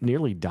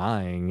nearly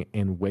dying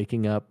and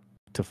waking up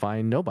to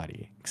find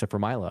nobody except for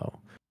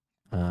Milo.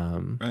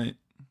 Right.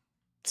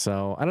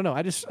 So I don't know.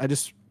 I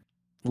just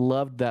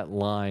loved that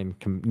line,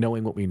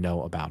 knowing what we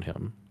know about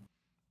him.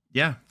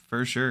 Yeah,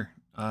 for sure.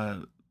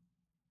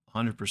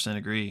 100%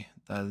 agree.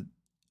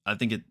 I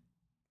think it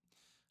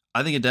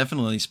I think it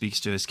definitely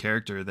speaks to his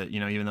character that,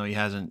 even though he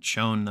hasn't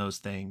shown those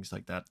things,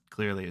 like that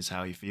clearly is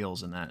how he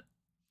feels and that,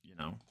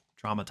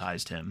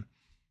 traumatized him.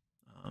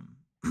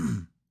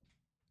 Um,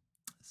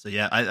 so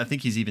yeah, I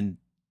think he's even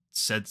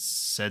said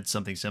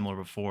something similar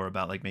before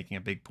about like making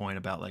a big point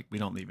about like we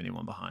don't leave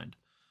anyone behind.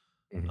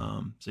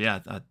 So yeah,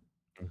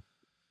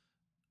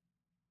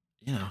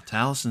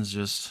 Talison's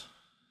just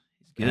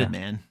he's good, Yeah.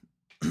 man.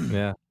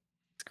 Yeah,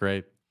 it's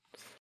great.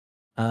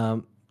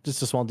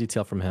 Just a small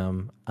detail from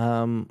him.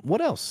 What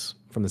else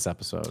from this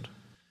episode?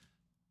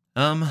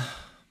 Um,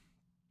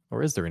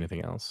 Or is there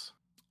anything else?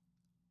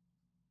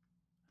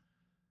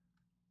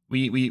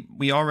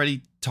 we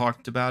already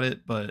talked about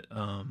it, but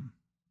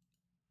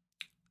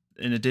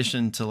in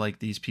addition to like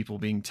these people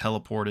being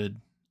teleported,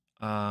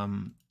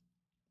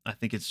 I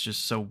think it's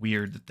just so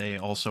weird that they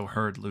also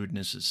heard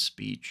Ludinus's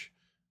speech,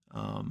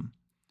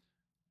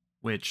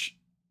 which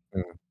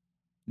Mm.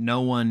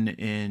 no one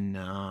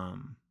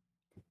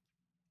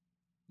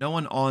no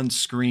one on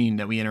screen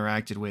that we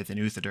interacted with in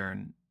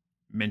Uthadern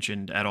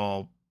mentioned at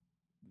all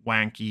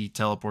wanky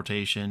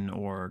teleportation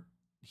or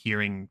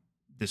hearing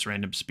this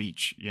random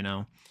speech.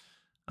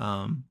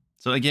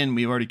 So again,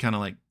 we've already kind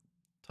of like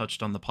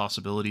touched on the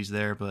possibilities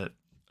there, but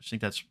I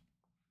think that's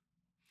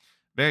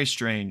very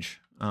strange.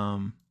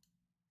 Don't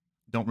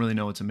really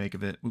know what to make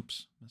of it.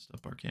 Oops, messed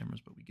up our cameras,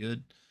 but we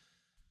good.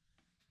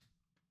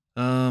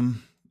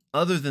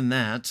 Other than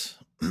that,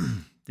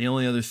 the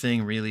only other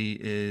thing really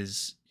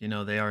is,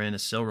 they are in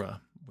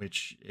Asilra,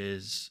 which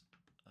is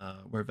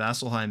where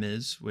Vasselheim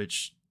is,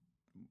 which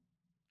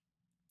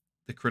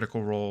the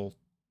Critical Role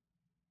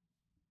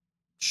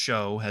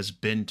show has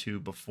been to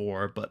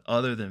before. But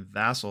other than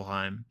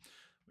Vasselheim,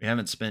 we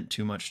haven't spent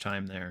too much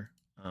time there.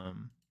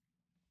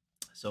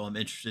 So I'm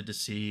interested to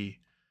see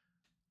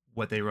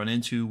what they run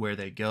into, where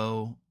they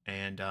go,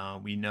 and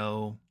we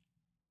know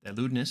that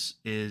Ludinus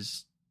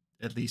is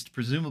at least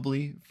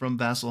presumably from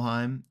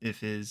Vasselheim.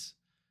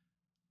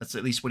 That's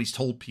at least what he's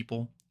told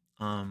people.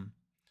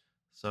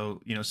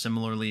 So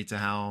similarly to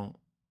how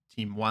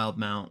Team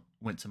Wildmount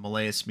went to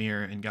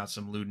Malaismere and got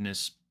some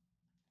Ludinus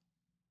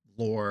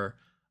lore,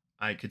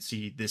 I could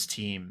see this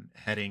team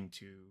heading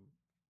to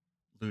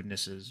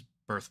Ludinus's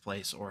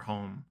birthplace or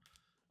home,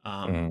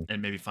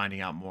 and maybe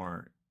finding out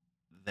more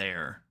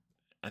there.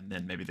 And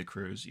then maybe the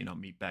crews,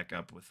 meet back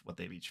up with what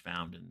they've each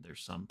found, and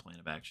there's some plan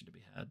of action to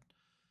be had.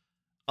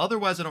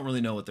 Otherwise, I don't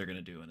really know what they're going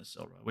to do in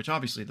Asilra, which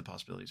obviously the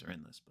possibilities are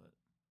endless, but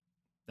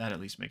that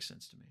at least makes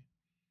sense to me.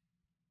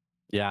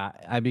 Yeah,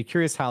 I'd be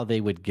curious how they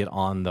would get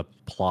on the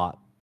plot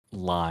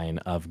line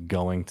of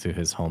going to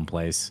his home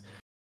place,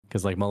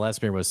 because like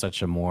Malesmere was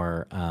such a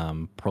more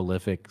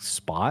prolific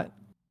spot,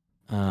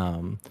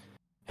 and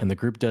the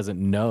group doesn't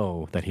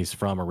know that he's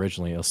from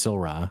originally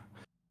Osilra.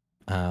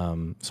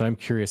 So I'm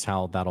curious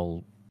how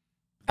that'll.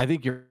 I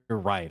think you're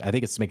right. I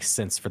think it makes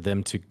sense for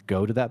them to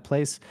go to that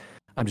place.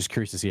 I'm just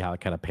curious to see how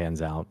it kind of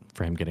pans out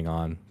for them getting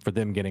on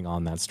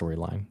that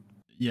storyline.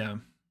 Yeah.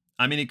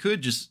 I mean, it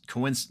could just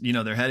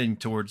coincidence, they're heading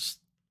towards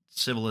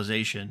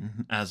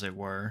civilization, as it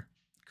were.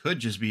 Could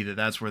just be that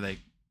that's where they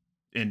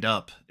end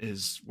up,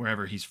 is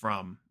wherever he's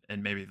from.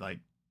 And maybe like,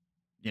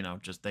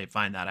 just they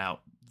find that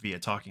out via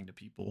talking to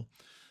people.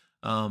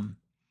 But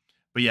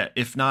yeah,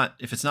 if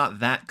it's not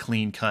that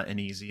clean cut and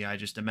easy, I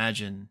just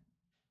imagine,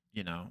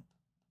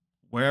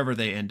 wherever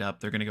they end up,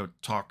 they're going to go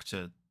talk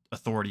to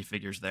authority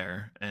figures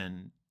there,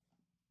 and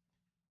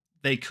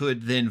they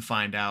could then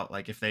find out,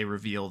 like if they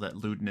reveal that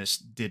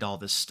Ludinus did all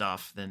this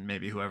stuff, then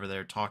maybe whoever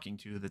they're talking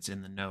to that's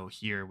in the know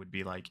here would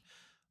be like,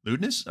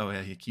 Ludinus? Oh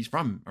yeah, he's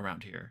from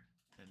around here,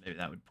 and maybe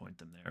that would point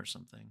them there or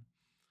something.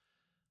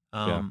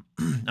 I'm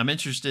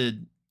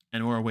interested,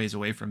 and we're a ways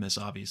away from this,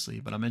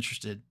 obviously, but I'm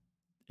interested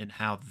in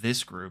how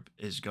this group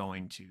is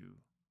going to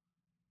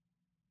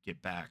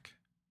get back.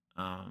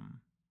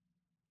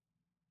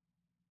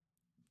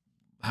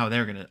 How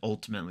they're going to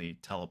ultimately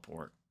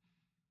teleport.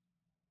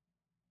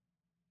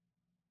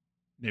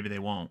 Maybe they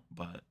won't,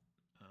 but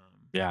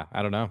yeah,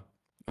 I don't know.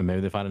 And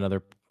maybe they find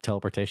another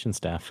teleportation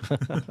staff.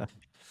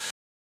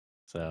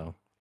 So,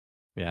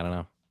 yeah, I don't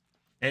know.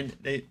 And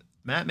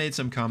Matt made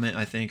some comment,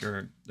 I think,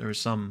 or there was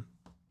some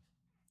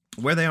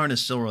where they are in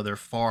Isilra. They're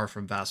far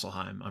from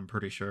Vasselheim. I'm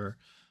pretty sure.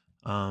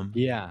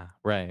 Yeah,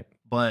 right.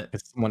 But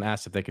 'Cause someone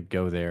asked if they could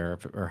go there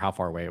or how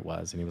far away it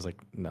was, and he was like,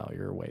 "No,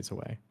 you're a ways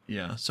away."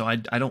 yeah, so I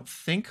don't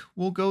think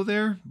we'll go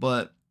there,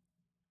 but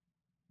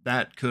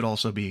that could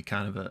also be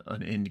kind of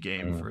an end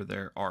game Mm, for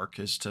their arc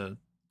is to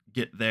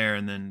get there,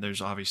 and then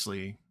there's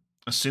obviously,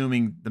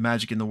 assuming the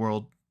magic in the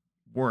world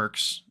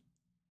works,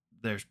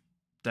 there's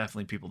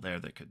definitely people there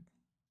that could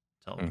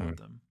mhm, teleport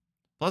them.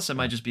 Plus, it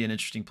might yeah, just be an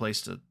interesting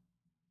place to,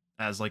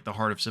 as like the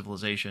heart of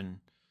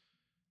civilization,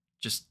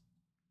 just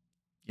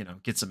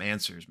get some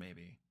answers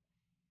maybe.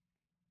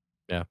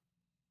 yeah.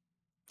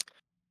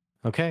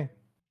 Okay.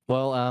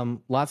 Well,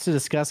 lots to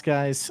discuss,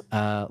 guys.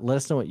 Let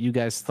us know what you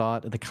guys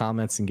thought in the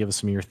comments and give us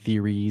some of your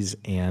theories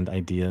and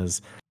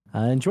ideas.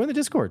 And join the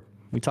Discord.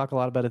 We talk a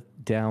lot about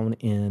it down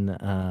in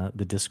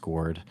the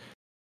Discord.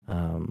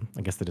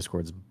 I guess the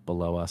Discord's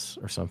below us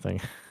or something.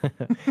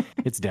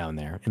 It's down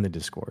there in the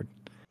Discord.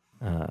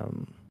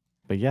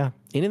 But yeah,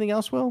 anything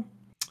else, Will?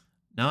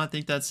 No, I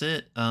think that's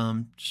it.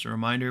 Just a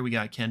reminder, we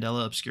got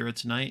Candela Obscura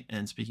tonight,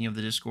 and speaking of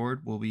the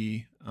Discord, we'll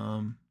be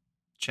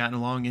chatting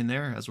along in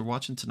there as we're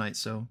watching tonight.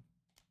 So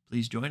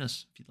please join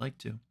us if you'd like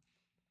to.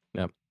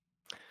 Yep.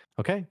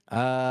 Okay.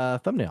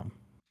 Thumbnail. Thumbnail.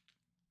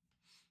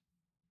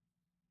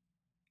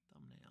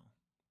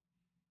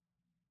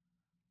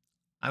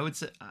 I would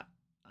say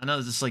I know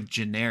this is like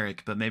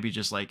generic, but maybe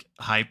just like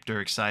hyped or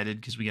excited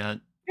because we got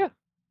Yeah.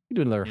 You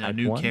do another hype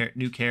one.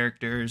 new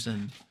characters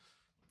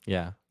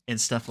Yeah. and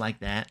stuff like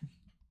that.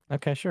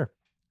 Okay, sure.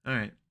 All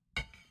right.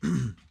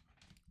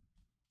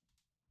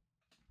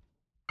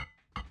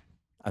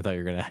 I thought you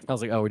were gonna. I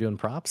was like, oh, we're doing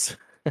props.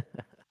 All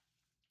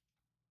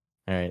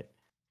right.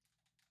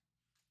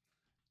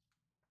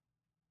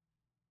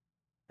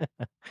 All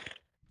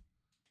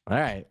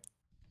right.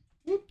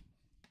 Well,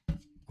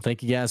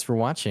 thank you guys for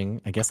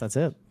watching. I guess that's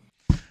it.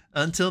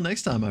 Until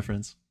next time, my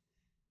friends.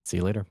 See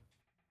you later.